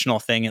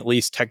generational thing, at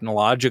least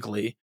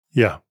technologically.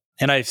 Yeah.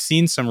 And I've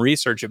seen some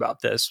research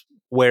about this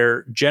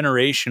where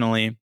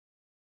generationally,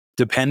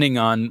 depending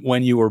on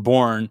when you were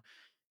born,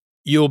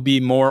 you'll be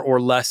more or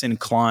less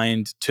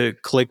inclined to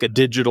click a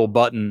digital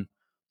button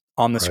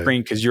on the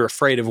screen because you're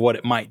afraid of what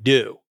it might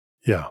do.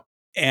 Yeah.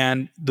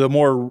 And the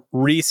more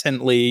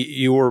recently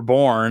you were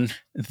born,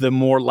 the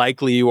more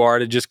likely you are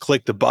to just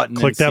click the button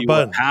and see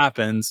what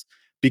happens,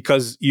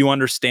 because you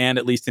understand,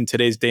 at least in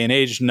today's day and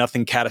age,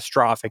 nothing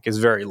catastrophic is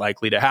very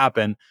likely to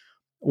happen.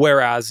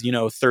 Whereas,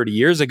 30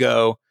 years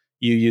ago,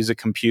 you use a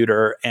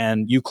computer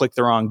and you click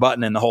the wrong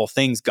button and the whole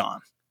thing's gone,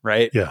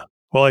 right? Yeah.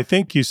 Well, I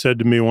think you said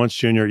to me once,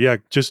 Junior,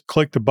 just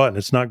click the button.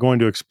 It's not going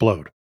to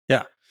explode.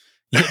 Yeah.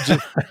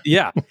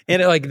 Yeah.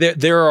 And like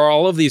there are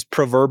all of these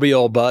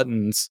proverbial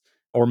buttons,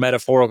 or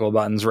metaphorical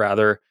buttons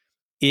rather,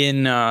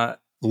 in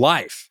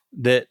life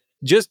that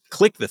just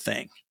click the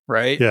thing,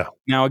 right? Yeah.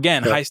 Now,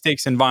 again, high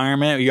stakes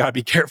environment, you got to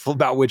be careful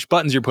about which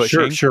buttons you're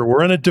pushing. Sure.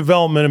 We're in a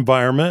development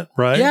environment,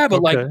 right? Yeah,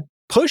 but like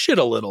push it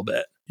a little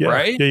bit,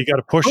 right? Yeah, you got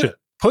to push it.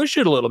 push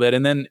it a little bit.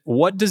 And then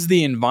what does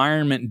the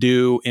environment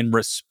do in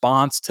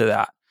response to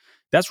that?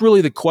 That's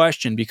really the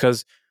question,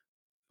 because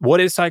what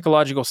is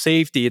psychological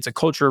safety? It's a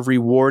culture of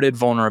rewarded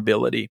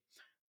vulnerability.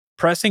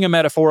 Pressing a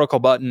metaphorical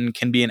button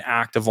can be an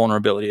act of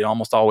vulnerability. It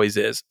almost always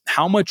is.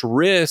 How much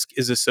risk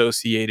is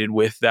associated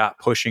with that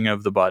pushing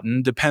of the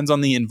button depends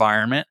on the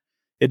environment.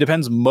 It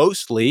depends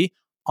mostly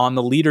on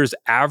the leader's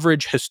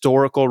average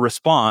historical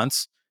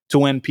response to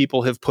when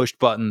people have pushed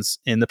buttons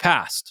in the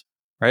past,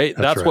 right?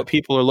 That's right. what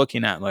people are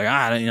looking at. Like,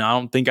 I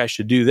don't think I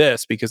should do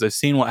this because I've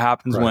seen what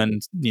happens when,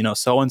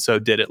 so-and-so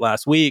did it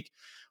last week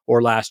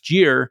or last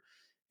year.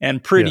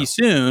 And pretty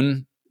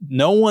soon,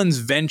 no one's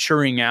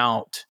venturing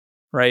out,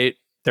 right?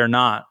 They're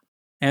not.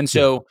 And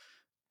so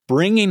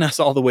bringing us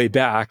all the way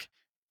back,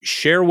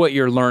 share what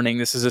you're learning.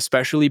 This is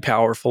especially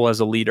powerful as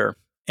a leader.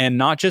 And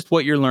not just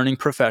what you're learning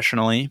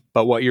professionally,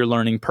 but what you're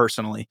learning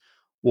personally.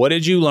 What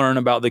did you learn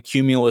about the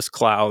cumulus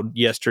cloud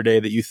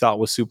yesterday that you thought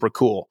was super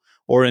cool?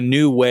 Or a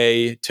new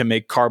way to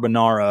make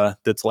carbonara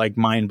that's like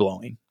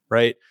mind-blowing,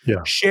 right?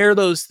 Yeah. Share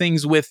those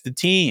things with the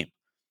team.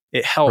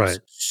 It helps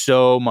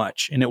so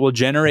much, and it will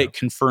generate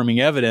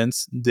confirming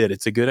evidence that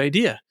it's a good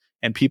idea,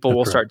 and people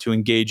will start to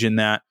engage in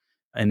that,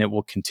 and it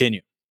will continue.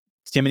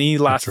 Tim, any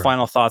last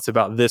final thoughts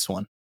about this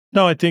one?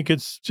 No, I think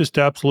it's just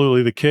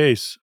absolutely the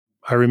case.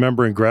 I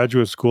remember in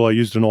graduate school, I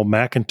used an old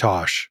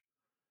Macintosh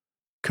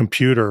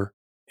computer,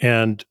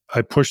 and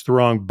I pushed the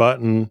wrong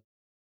button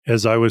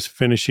as I was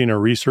finishing a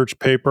research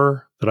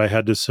paper that I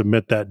had to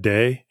submit that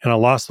day, and I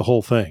lost the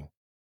whole thing.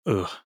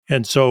 Ugh.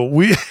 And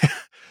so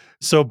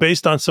so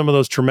based on some of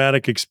those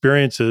traumatic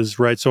experiences,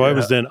 right? So I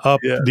was then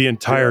up the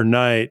entire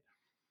night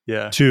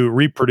to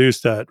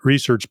reproduce that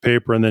research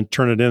paper and then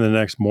turn it in the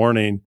next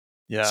morning.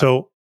 Yeah.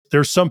 So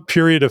there's some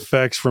period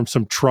effects from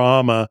some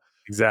trauma.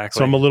 Exactly.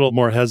 So I'm a little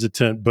more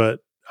hesitant,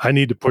 but I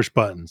need to push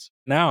buttons.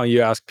 Now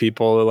you ask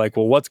people like,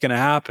 well, what's going to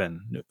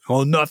happen?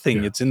 Well, nothing.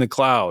 Yeah. It's in the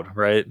cloud,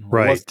 right?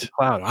 Right. What's the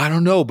cloud? I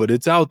don't know, but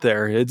it's out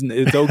there. It's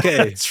okay.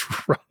 That's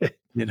right.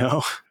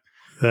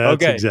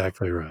 That's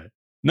exactly right.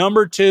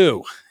 Number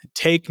 2,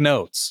 take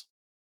notes.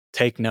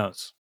 Take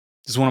notes.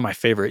 This is one of my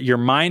favorite. Your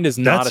mind is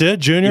not. That's it,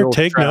 Junior.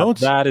 Take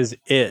notes. That is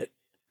it.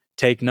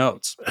 Take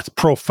notes. That's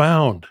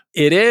profound.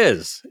 It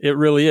is. It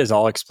really is.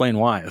 I'll explain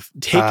why.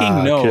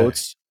 Taking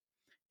notes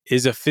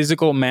is a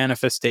physical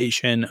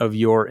manifestation of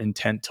your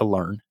intent to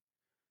learn,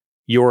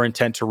 your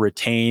intent to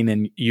retain,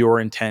 and your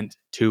intent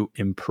to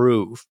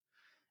improve.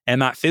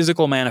 And that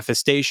physical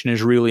manifestation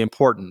is really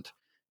important,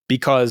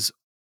 because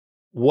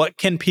what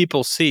can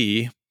people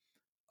see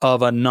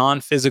of a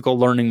non-physical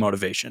learning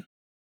motivation?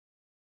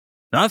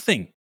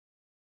 Nothing,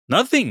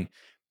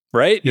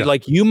 right? Yeah.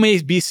 Like, you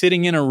may be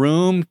sitting in a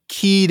room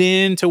keyed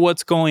into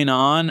what's going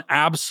on,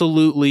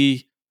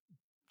 absolutely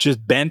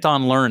just bent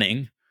on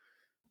learning.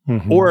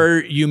 Mm-hmm.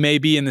 Or you may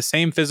be in the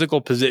same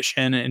physical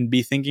position and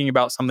be thinking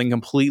about something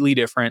completely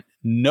different.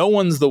 No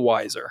one's the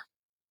wiser,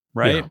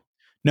 right? Yeah.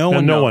 No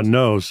one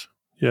knows.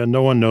 Yeah,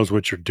 no one knows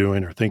what you're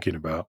doing or thinking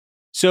about.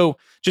 So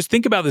just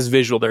think about this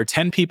visual. There are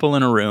 10 people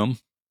in a room.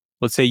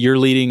 Let's say you're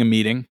leading a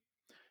meeting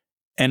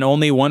and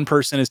only one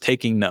person is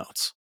taking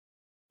notes.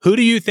 Who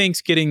do you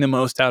think's getting the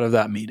most out of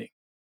that meeting?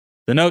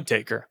 The note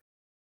taker.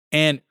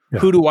 And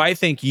who do I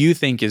think you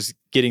think is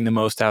getting the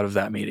most out of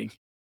that meeting?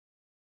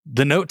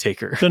 The note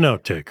taker. The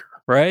note taker.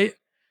 Right?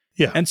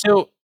 Yeah. And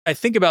so I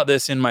think about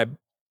this in my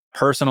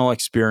personal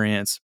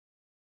experience,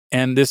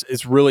 and this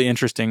is really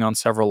interesting on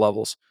several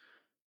levels.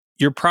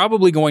 You're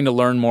probably going to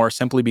learn more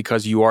simply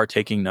because you are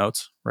taking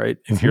notes, right?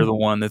 If you're the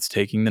one that's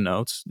taking the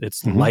notes,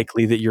 it's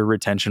likely that your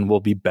retention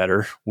will be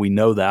better. We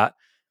know that.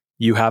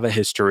 You have a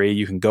history.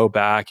 You can go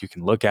back. You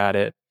can look at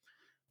it.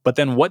 But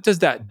then what does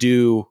that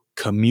do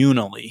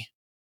communally?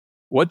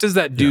 What does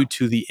that do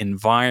to the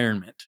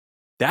environment?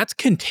 That's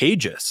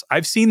contagious.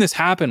 I've seen this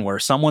happen where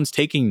someone's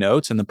taking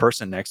notes and the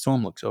person next to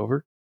them looks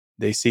over.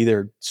 They see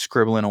they're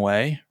scribbling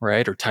away,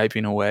 right? Or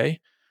typing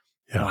away.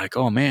 Yeah. They're like,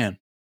 oh man,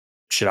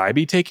 should I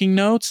be taking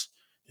notes?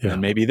 Yeah.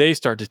 And maybe they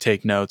start to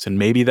take notes, and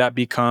maybe that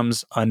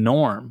becomes a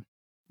norm.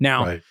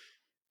 Now,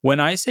 when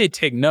I say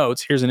take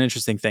notes, here's an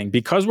interesting thing.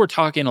 Because we're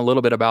talking a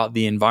little bit about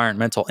the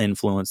environmental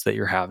influence that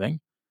you're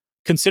having,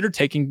 consider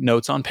taking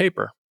notes on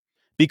paper.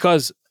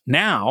 Because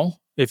now,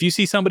 if you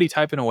see somebody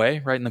typing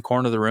away right in the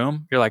corner of the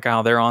room, you're like,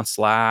 oh, they're on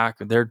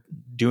Slack, or they're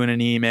doing an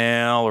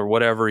email or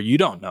whatever. You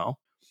don't know.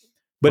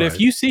 But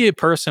if you see a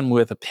person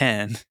with a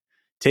pen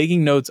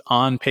taking notes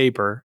on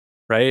paper,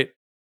 right,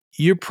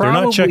 you're probably...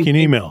 They're not checking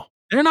email.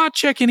 They're not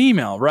checking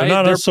email, right?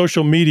 They're not on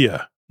social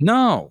media.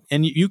 No.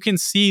 And you can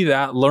see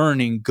that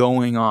learning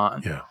going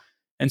on. Yeah.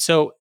 And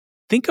so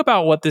think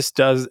about what this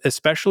does,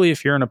 especially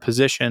if you're in a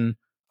position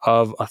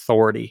of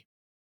authority,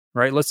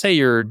 right? Let's say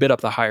you're a bit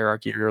up the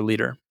hierarchy, you're a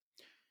leader,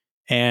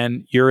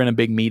 and you're in a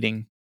big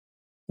meeting.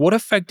 What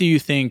effect do you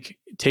think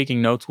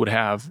taking notes would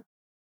have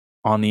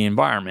on the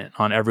environment,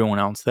 on everyone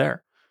else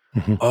there?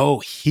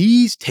 Oh,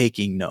 he's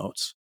taking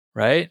notes,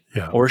 right?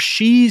 Yeah. Or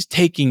she's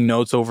taking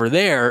notes over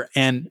there.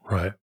 And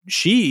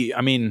she,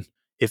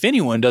 if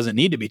anyone doesn't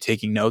need to be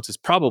taking notes, it's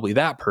probably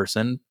that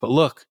person. But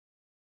look,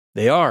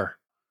 they are.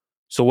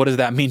 So what does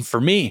that mean for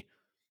me? It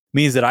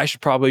means that I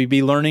should probably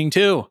be learning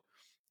too.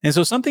 And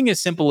so something as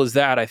simple as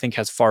that, I think,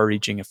 has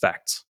far-reaching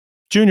effects.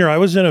 Junior, I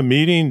was in a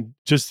meeting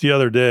just the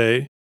other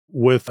day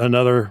with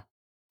another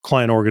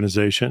client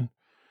organization.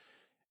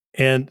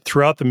 And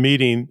throughout the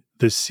meeting,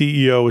 the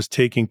CEO was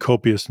taking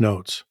copious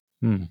notes.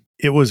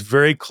 It was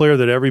very clear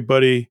that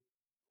everybody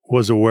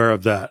was aware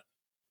of that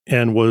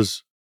and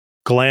was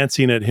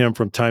glancing at him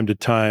from time to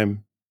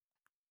time.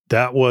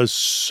 That was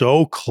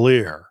so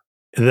clear.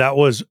 That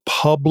was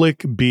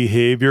public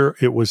behavior.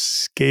 It was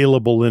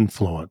scalable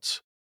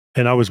influence.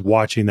 And I was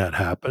watching that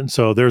happen.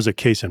 So there's a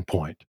case in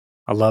point.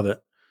 I love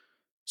it.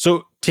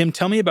 So, Tim,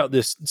 tell me about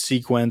this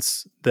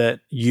sequence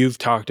that you've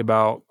talked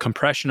about: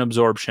 compression,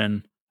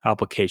 absorption,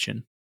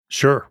 application.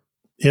 Sure.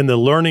 In the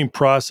learning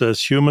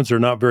process, humans are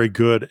not very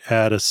good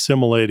at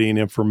assimilating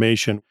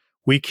information.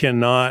 We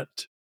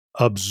cannot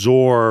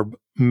absorb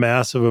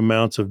massive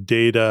amounts of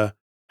data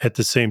at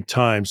the same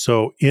time.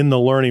 So in the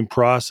learning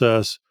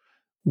process,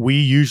 we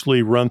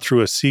usually run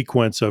through a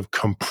sequence of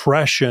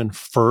compression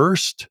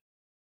first,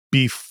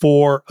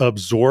 before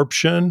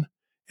absorption,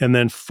 and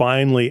then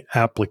finally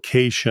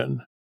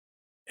application.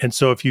 And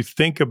so if you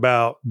think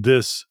about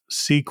this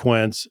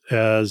sequence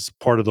as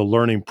part of the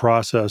learning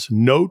process,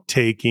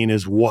 note-taking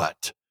is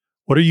what?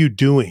 What are you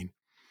doing?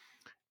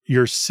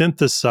 You're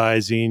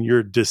synthesizing,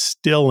 you're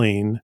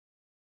distilling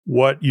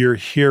what you're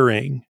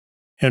hearing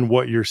and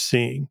what you're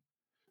seeing.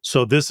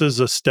 So this is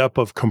a step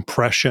of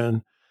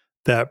compression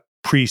that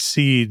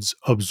precedes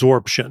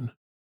absorption.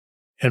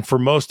 And for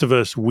most of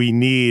us, we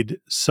need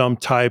some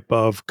type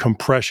of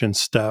compression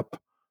step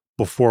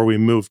before we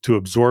move to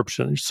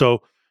absorption.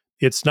 So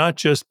it's not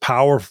just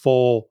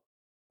powerful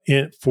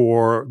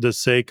for the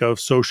sake of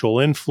social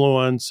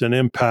influence and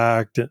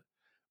impact,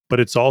 but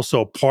it's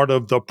also part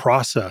of the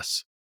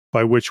process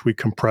by which we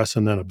compress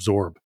and then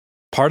absorb.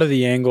 Part of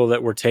the angle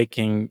that we're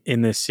taking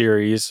in this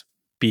series,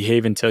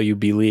 Behave Until You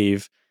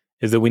Believe,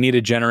 is that we need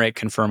to generate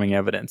confirming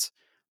evidence.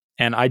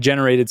 And I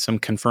generated some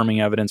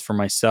confirming evidence for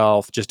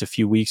myself just a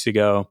few weeks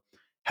ago,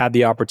 had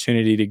the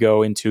opportunity to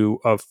go into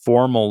a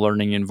formal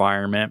learning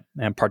environment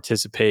and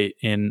participate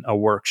in a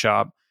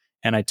workshop.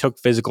 And I took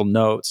physical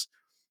notes.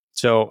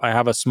 So I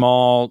have a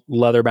small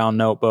leather-bound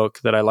notebook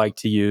that I like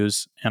to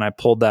use, and I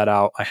pulled that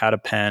out. I had a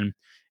pen.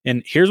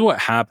 And here's what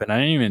happened. I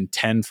didn't even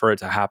intend for it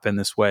to happen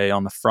this way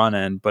on the front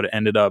end, but it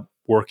ended up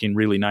working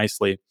really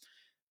nicely.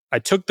 I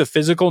took the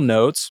physical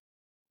notes.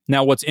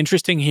 Now, what's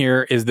interesting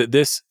here is that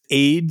this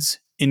aids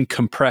in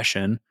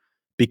compression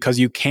because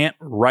you can't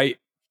write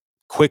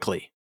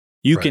quickly.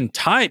 You can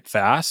type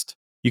fast.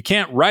 You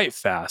can't write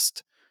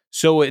fast.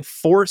 So it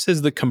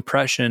forces the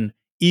compression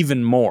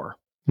even more.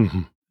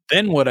 Mm-hmm.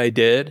 Then what I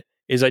did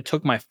is I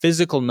took my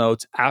physical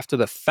notes after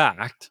the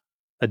fact,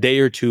 a day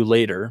or two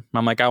later.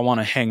 I'm like, I want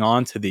to hang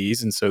on to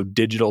these. And so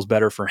digital's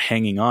better for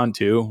hanging on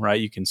to, right?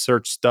 You can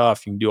search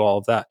stuff, you can do all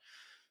of that.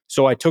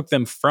 So I took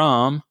them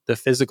from the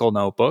physical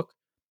notebook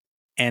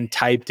and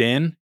typed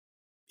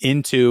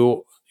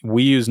into,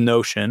 we use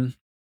Notion,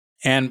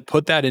 and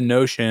put that in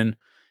Notion,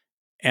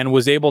 and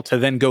was able to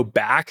then go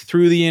back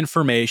through the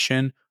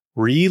information,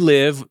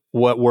 relive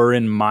what were,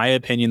 in my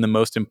opinion, the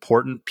most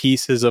important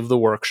pieces of the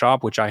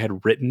workshop, which I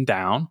had written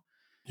down,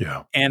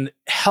 and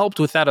helped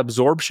with that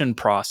absorption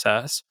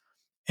process,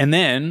 and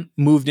then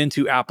moved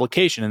into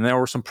application. And there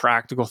were some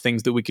practical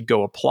things that we could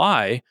go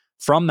apply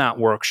from that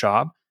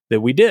workshop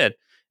that we did.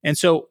 And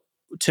so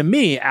to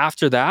me,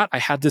 after that, I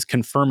had this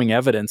confirming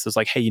evidence. It's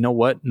like, hey, you know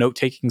what?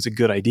 Note-taking is a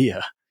good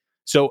idea.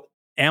 So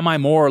am I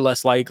more or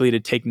less likely to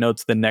take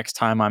notes the next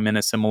time I'm in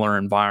a similar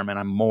environment?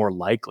 I'm more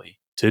likely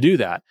to do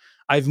that.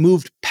 I've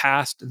moved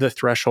past the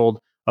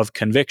threshold of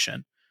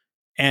conviction.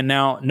 And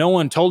now no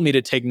one told me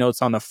to take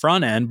notes on the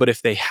front end, but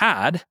if they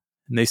had,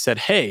 and they said,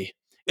 hey,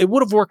 it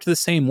would have worked the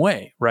same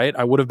way, right?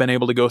 I would have been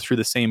able to go through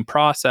the same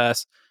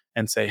process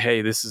and say,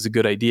 hey, this is a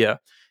good idea.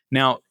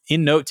 Now,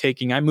 in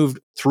note-taking, I moved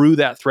through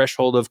that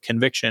threshold of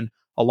conviction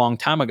a long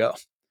time ago,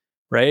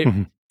 right?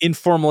 Mm-hmm.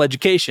 Informal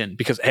education,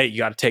 because, hey, you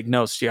got to take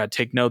notes. You got to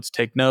take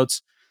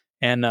notes.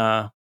 And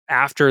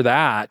after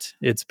that,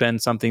 it's been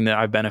something that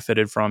I've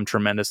benefited from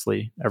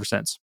tremendously ever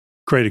since.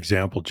 Great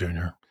example,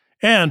 Junior.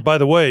 And by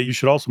the way, you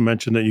should also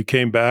mention that you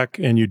came back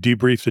and you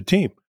debriefed the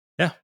team.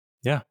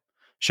 Yeah.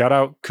 Shout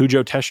out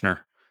Cujo Teschner,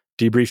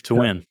 Debrief to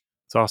Win.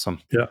 It's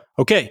awesome. Yeah.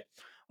 Okay.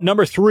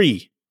 Number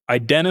 3,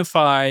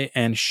 identify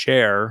and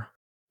share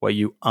what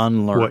you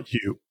unlearn.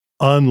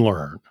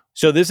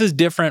 So this is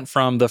different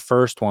from the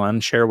first one,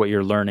 share what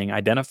you're learning.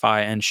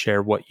 Identify and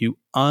share what you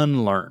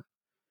unlearn.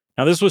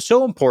 Now, this was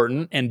so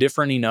important and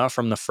different enough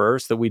from the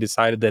first that we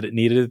decided that it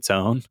needed its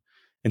own.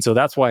 And so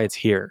that's why it's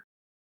here.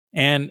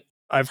 And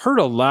I've heard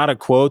a lot of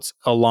quotes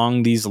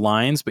along these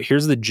lines, but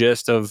here's the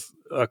gist of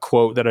a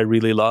quote that I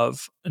really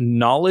love.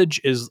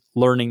 Knowledge is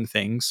learning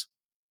things.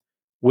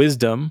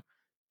 Wisdom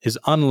is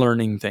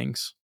unlearning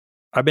things.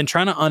 I've been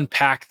trying to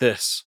unpack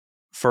this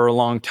for a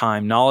long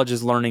time. Knowledge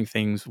is learning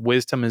things.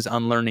 Wisdom is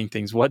unlearning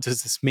things. What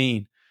does this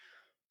mean?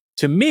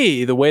 to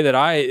me, the way that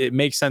it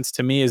makes sense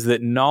to me is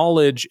that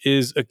knowledge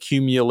is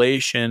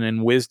accumulation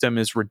and wisdom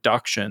is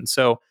reduction.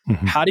 So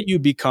Mhm. how do you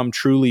become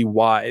truly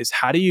wise?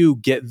 How do you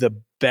get the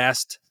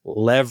best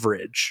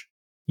leverage?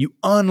 You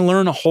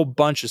unlearn a whole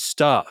bunch of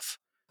stuff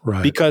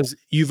Right. because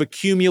you've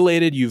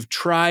accumulated, you've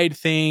tried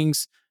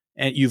things,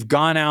 and you've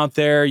gone out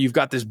there, you've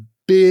got this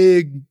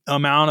big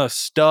amount of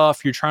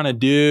stuff you're trying to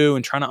do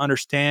and trying to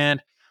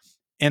understand.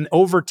 And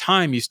over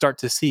time, you start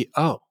to see,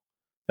 oh,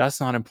 that's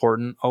not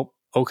important. Oh,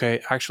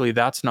 okay, actually,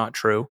 that's not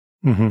true.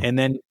 Mhm. And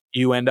then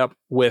you end up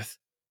with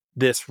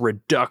this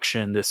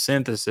reduction, this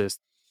synthesis,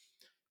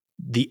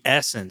 the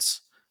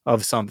essence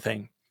of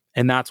something.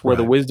 And that's where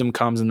the Right. wisdom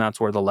comes and that's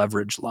where the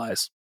leverage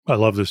lies. I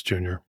love this,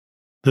 Junior.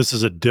 This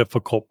is a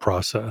difficult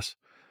process.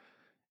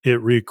 It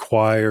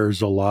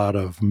requires a lot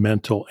of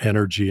mental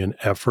energy and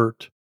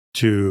effort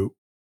to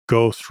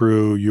go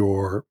through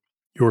your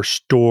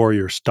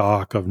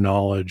stock of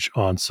knowledge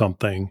on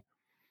something,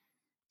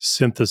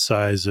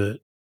 synthesize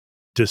it,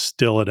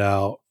 distill it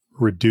out,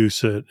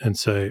 reduce it, and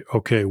say,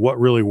 okay, what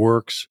really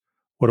works?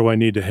 What do I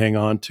need to hang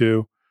on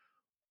to?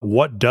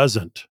 What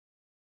doesn't?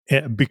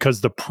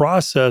 Because the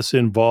process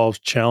involves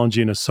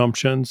challenging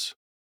assumptions,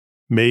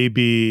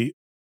 maybe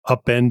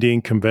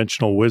upending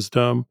conventional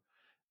wisdom,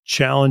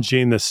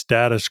 challenging the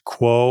status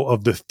quo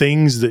of the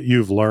things that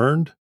you've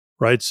learned,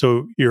 right?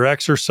 So you're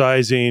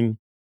challenging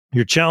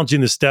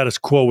the status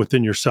quo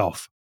within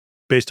yourself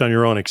based on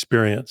your own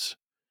experience,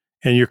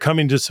 and you're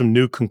coming to some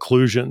new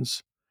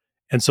conclusions.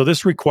 And so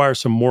this requires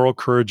some moral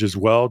courage as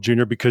well,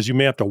 Junior, because you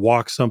may have to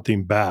walk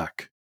something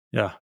back.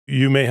 Yeah.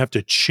 You may have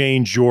to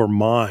change your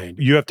mind.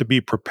 You have to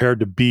be prepared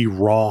to be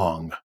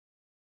wrong.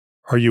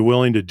 Are you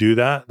willing to do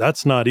that?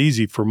 That's not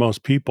easy for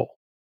most people.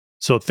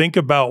 So think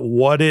about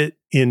what it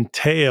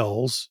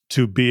entails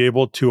to be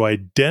able to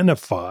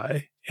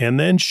identify and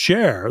then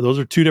share. Those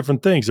are two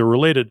different things. They're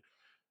related,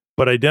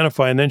 but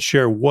identify and then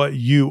share what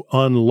you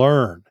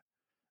unlearn.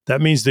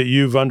 That means that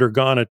you've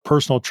undergone a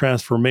personal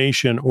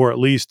transformation or at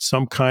least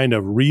some kind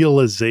of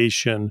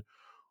realization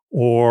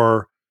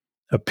or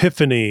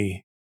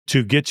epiphany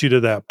to get you to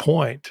that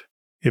point.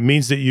 It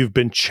means that you've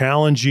been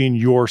challenging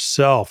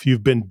yourself.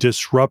 You've been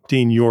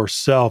disrupting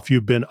yourself.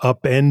 You've been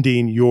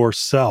upending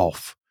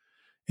yourself.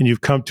 And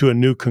you've come to a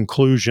new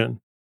conclusion.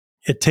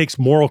 It takes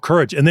moral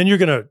courage. And then you're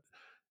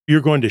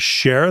going to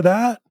share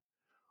that.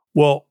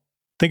 Well,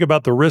 think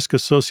about the risk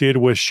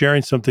associated with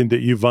sharing something that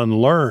you've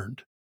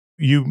unlearned.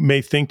 You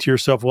may think to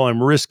yourself, well,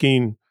 I'm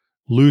risking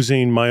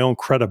losing my own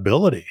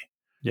credibility,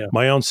 Yeah.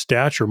 my own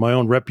stature, my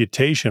own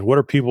reputation. What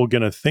are people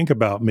going to think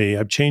about me?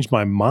 I've changed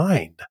my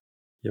mind.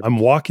 Yep. I'm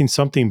walking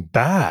something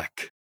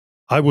back.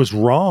 I was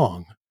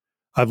wrong.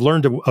 I've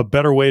learned a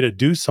better way to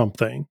do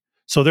something.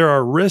 So there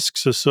are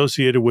risks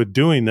associated with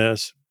doing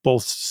this,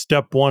 both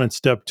step 1 and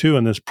step 2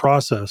 in this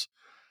process.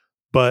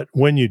 But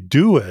when you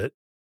do it,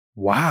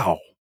 wow,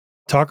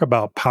 talk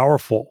about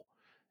powerful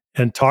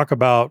and talk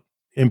about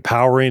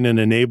empowering and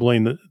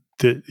enabling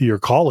your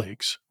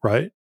colleagues,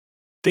 right?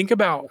 Think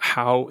about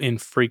how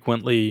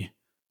infrequently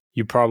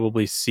you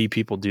probably see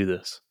people do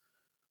this.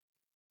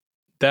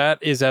 That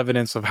is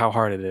evidence of how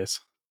hard it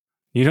is.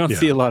 You don't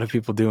see Yeah. a lot of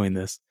people doing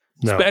this,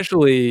 No.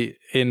 especially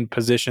in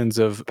positions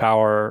of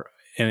power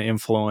and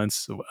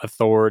influence,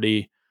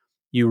 authority.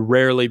 You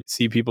rarely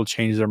see people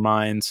change their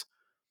minds.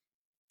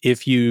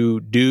 If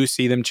you do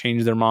see them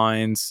change their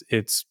minds,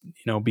 it's,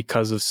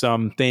 because of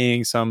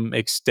something, some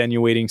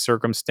extenuating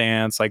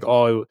circumstance, like,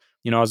 oh,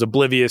 I was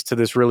oblivious to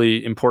this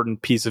really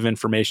important piece of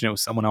information. It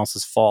was someone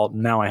else's fault.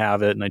 And now I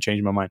have it and I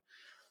changed my mind.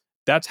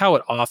 That's how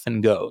it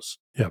often goes.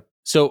 Yep.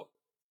 So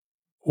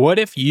what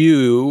if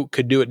you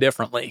could do it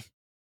differently?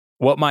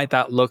 What might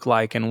that look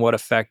like and what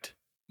effect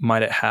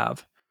might it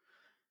have?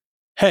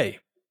 Hey,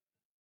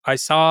 I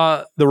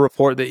saw the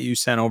report that you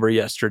sent over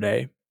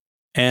yesterday,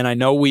 and I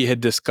know we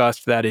had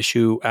discussed that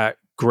issue at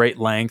great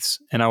lengths,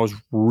 and I was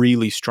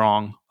really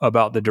strong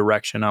about the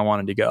direction I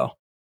wanted to go.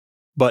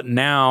 But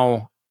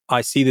now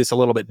I see this a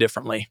little bit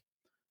differently.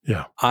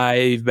 Yeah.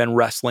 I've been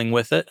wrestling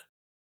with it,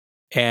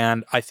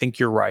 and I think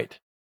you're right.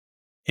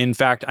 In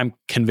fact, I'm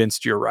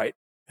convinced you're right.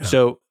 Yeah.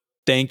 So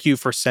thank you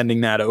for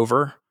sending that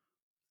over.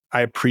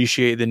 I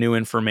appreciate the new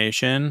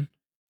information,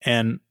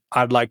 and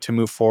I'd like to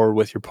move forward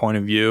with your point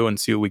of view and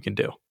see what we can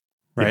do.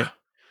 Right? Yeah.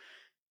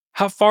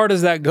 How far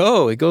does that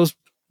go? It goes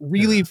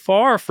really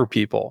far for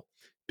people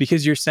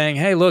because you're saying,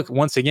 hey, look,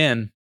 once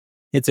again,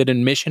 it's an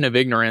admission of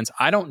ignorance.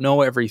 I don't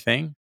know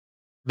everything.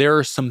 There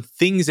are some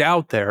things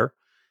out there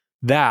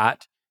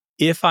that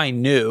if I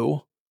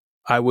knew,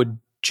 I would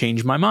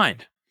change my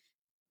mind.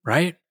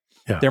 Right?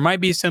 Yeah. There might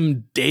be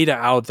some data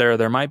out there.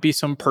 There might be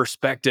some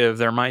perspective.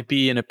 There might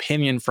be an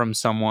opinion from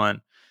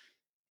someone.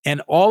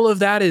 And all of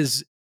that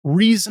is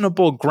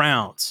reasonable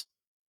grounds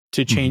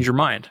to change your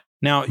mind.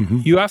 Now,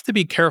 you have to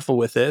be careful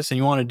with this and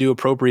you want to do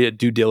appropriate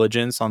due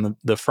diligence on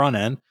the front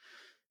end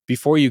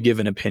before you give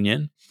an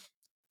opinion.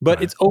 But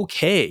Right. it's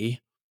okay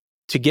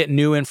to get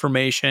new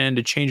information,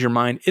 to change your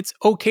mind. It's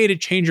okay to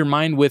change your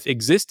mind with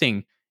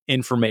existing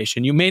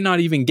information. You may not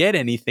even get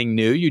anything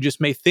new. You just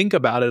may think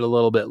about it a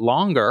little bit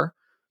longer.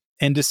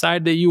 and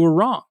decide that you were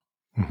wrong.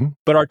 Mm-hmm.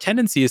 But our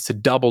tendency is to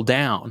double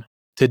down,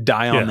 to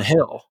die on the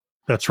hill.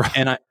 That's right.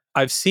 And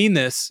I've seen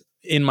this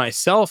in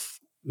myself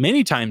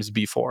many times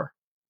before,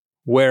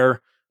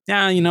 where,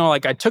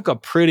 like I took a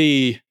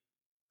pretty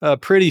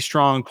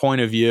strong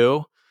point of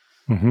view.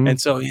 Mm-hmm.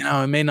 And so,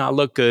 it may not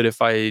look good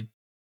if I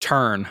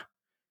turn.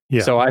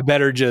 Yeah. So I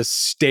better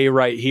just stay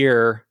right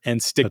here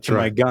and stick to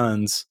my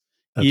guns,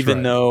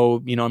 even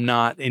though, I'm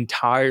not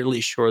entirely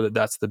sure that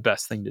that's the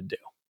best thing to do.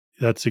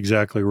 That's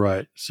exactly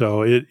right.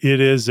 So it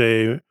is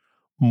a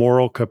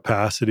moral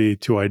capacity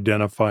to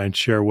identify and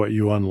share what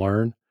you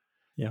unlearn.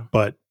 Yeah.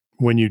 But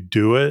when you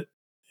do it,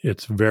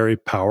 it's very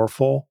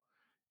powerful.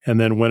 And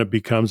then when it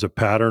becomes a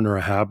pattern or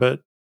a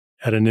habit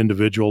at an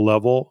individual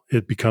level,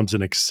 it becomes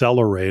an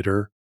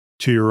accelerator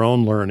to your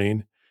own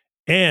learning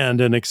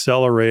and an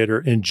accelerator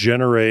in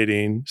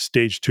generating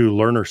stage 2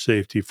 learner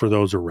safety for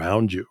those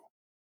around you.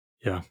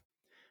 Yeah.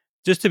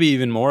 Just to be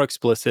even more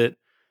explicit,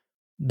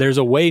 there's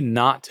a way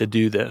not to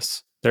do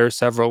this. There are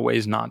several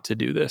ways not to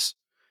do this.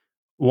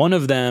 One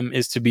of them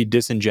is to be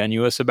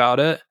disingenuous about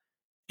it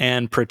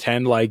and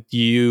pretend like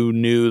you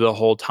knew the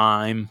whole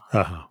time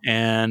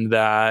and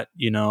that,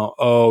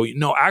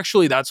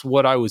 actually that's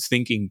what I was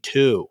thinking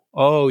too.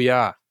 Oh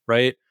yeah,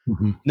 right?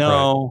 Mm-hmm.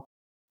 No,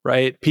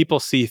 right? People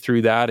see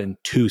through that in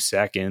 2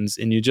 seconds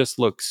and you just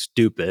look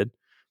stupid.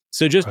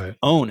 So just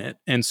own it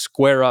and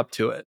square up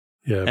to it.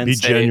 Yeah, and be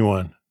say,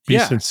 genuine, be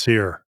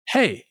sincere.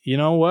 Hey, you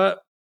know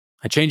what?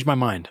 I changed my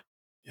mind.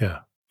 Yeah.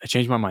 I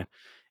changed my mind.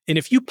 And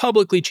if you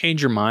publicly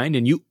change your mind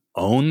and you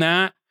own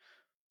that,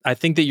 I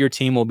think that your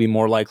team will be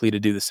more likely to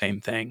do the same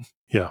thing.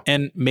 Yeah.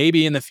 And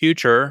maybe in the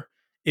future,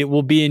 it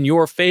will be in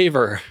your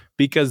favor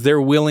because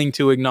they're willing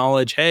to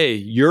acknowledge, hey,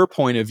 your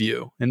point of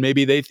view. And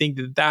maybe they think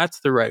that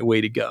that's the right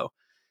way to go.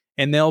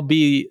 And they'll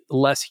be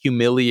less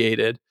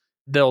humiliated.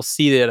 They'll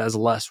see it as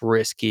less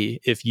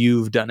risky if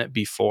you've done it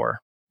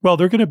before. Well,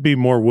 they're going to be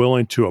more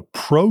willing to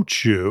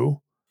approach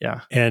you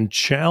and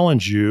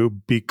challenge you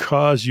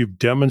because you've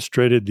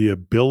demonstrated the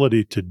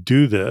ability to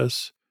do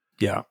this.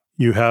 Yeah.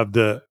 You have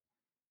the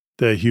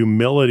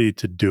humility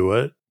to do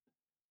it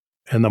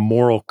and the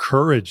moral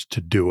courage to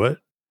do it.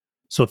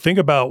 So think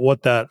about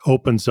what that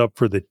opens up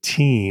for the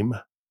team,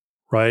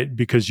 right?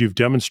 Because you've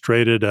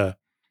demonstrated a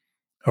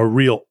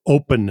real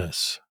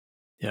openness.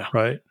 Yeah.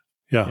 Right?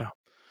 Yeah.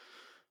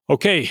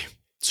 Okay.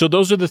 So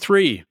those are the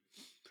 3.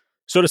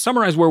 So to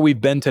summarize where we've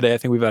been today, I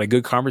think we've had a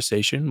good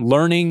conversation.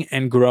 Learning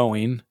and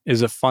growing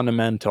is a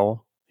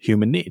fundamental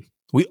human need.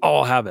 We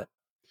all have it.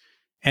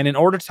 And in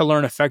order to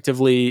learn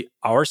effectively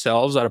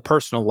ourselves at a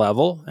personal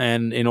level,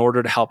 and in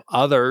order to help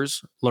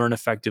others learn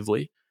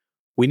effectively,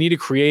 we need to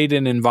create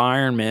an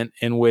environment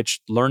in which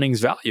learning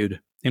is valued,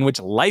 in which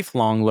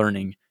lifelong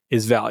learning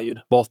is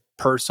valued, both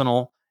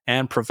personal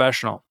and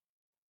professional.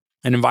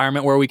 An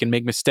environment where we can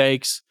make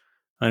mistakes,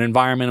 an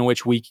environment in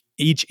which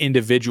each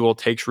individual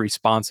takes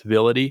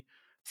responsibility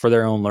for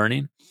their own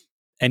learning,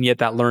 and yet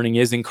that learning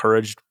is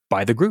encouraged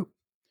by the group.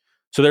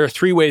 So there are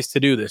 3 ways to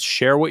do this.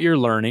 Share what you're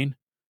learning,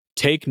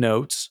 take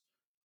notes,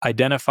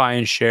 identify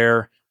and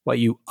share what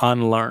you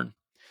unlearn.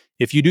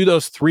 If you do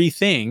those 3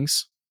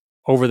 things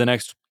over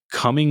the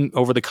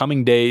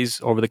coming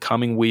days, over the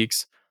coming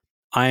weeks,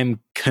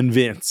 I'm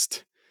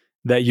convinced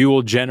that you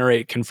will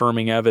generate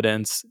confirming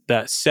evidence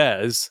that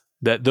says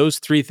that those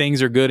 3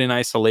 things are good in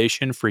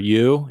isolation for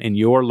you in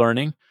your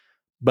learning,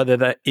 but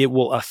that it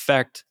will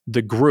affect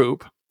the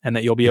group and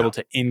that you'll be able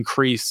to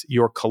increase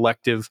your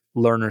collective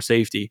learner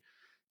safety.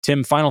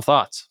 Tim, final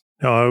thoughts?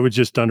 No, I would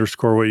just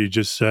underscore what you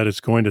just said. It's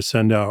going to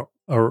send out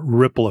a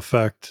ripple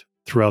effect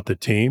throughout the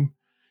team,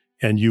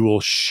 and you will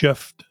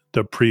shift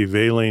the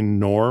prevailing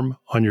norm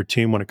on your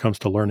team when it comes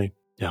to learning.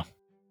 Yeah.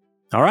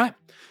 All right.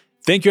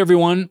 Thank you,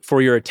 everyone,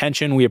 for your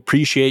attention. We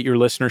appreciate your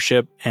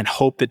listenership and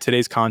hope that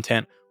today's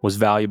content was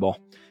valuable.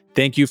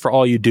 Thank you for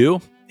all you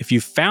do. If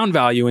you found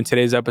value in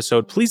today's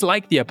episode, please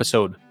like the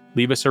episode,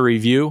 leave us a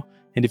review,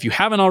 and if you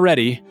haven't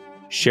already,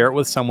 share it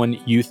with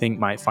someone you think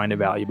might find it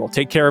valuable.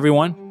 Take care,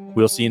 everyone.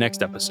 We'll see you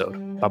next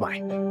episode. Bye-bye.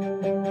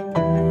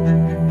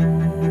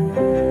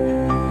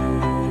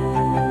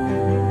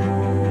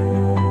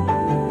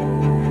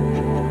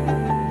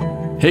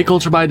 Hey,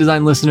 Culture by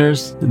Design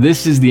listeners,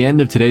 this is the end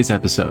of today's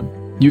episode.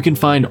 You can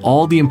find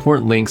all the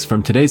important links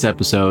from today's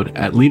episode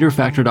at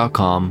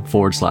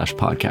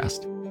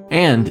leaderfactor.com/podcast.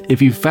 And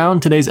if you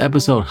found today's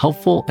episode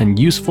helpful and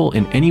useful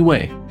in any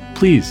way,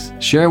 please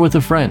share it with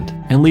a friend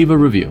and leave a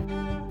review.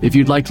 If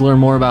you'd like to learn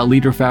more about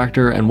Leader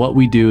Factor and what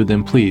we do,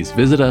 then please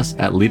visit us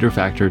at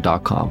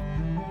leaderfactor.com.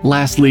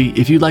 Lastly,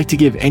 if you'd like to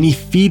give any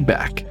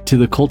feedback to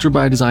the Culture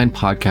by Design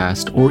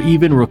podcast or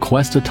even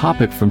request a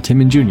topic from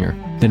Tim and Junior,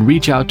 then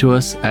reach out to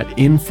us at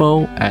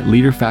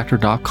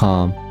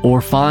info@leaderfactor.com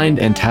or find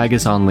and tag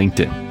us on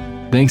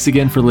LinkedIn. Thanks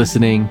again for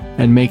listening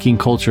and making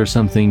culture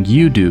something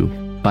you do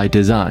by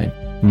design,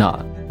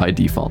 not by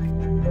default.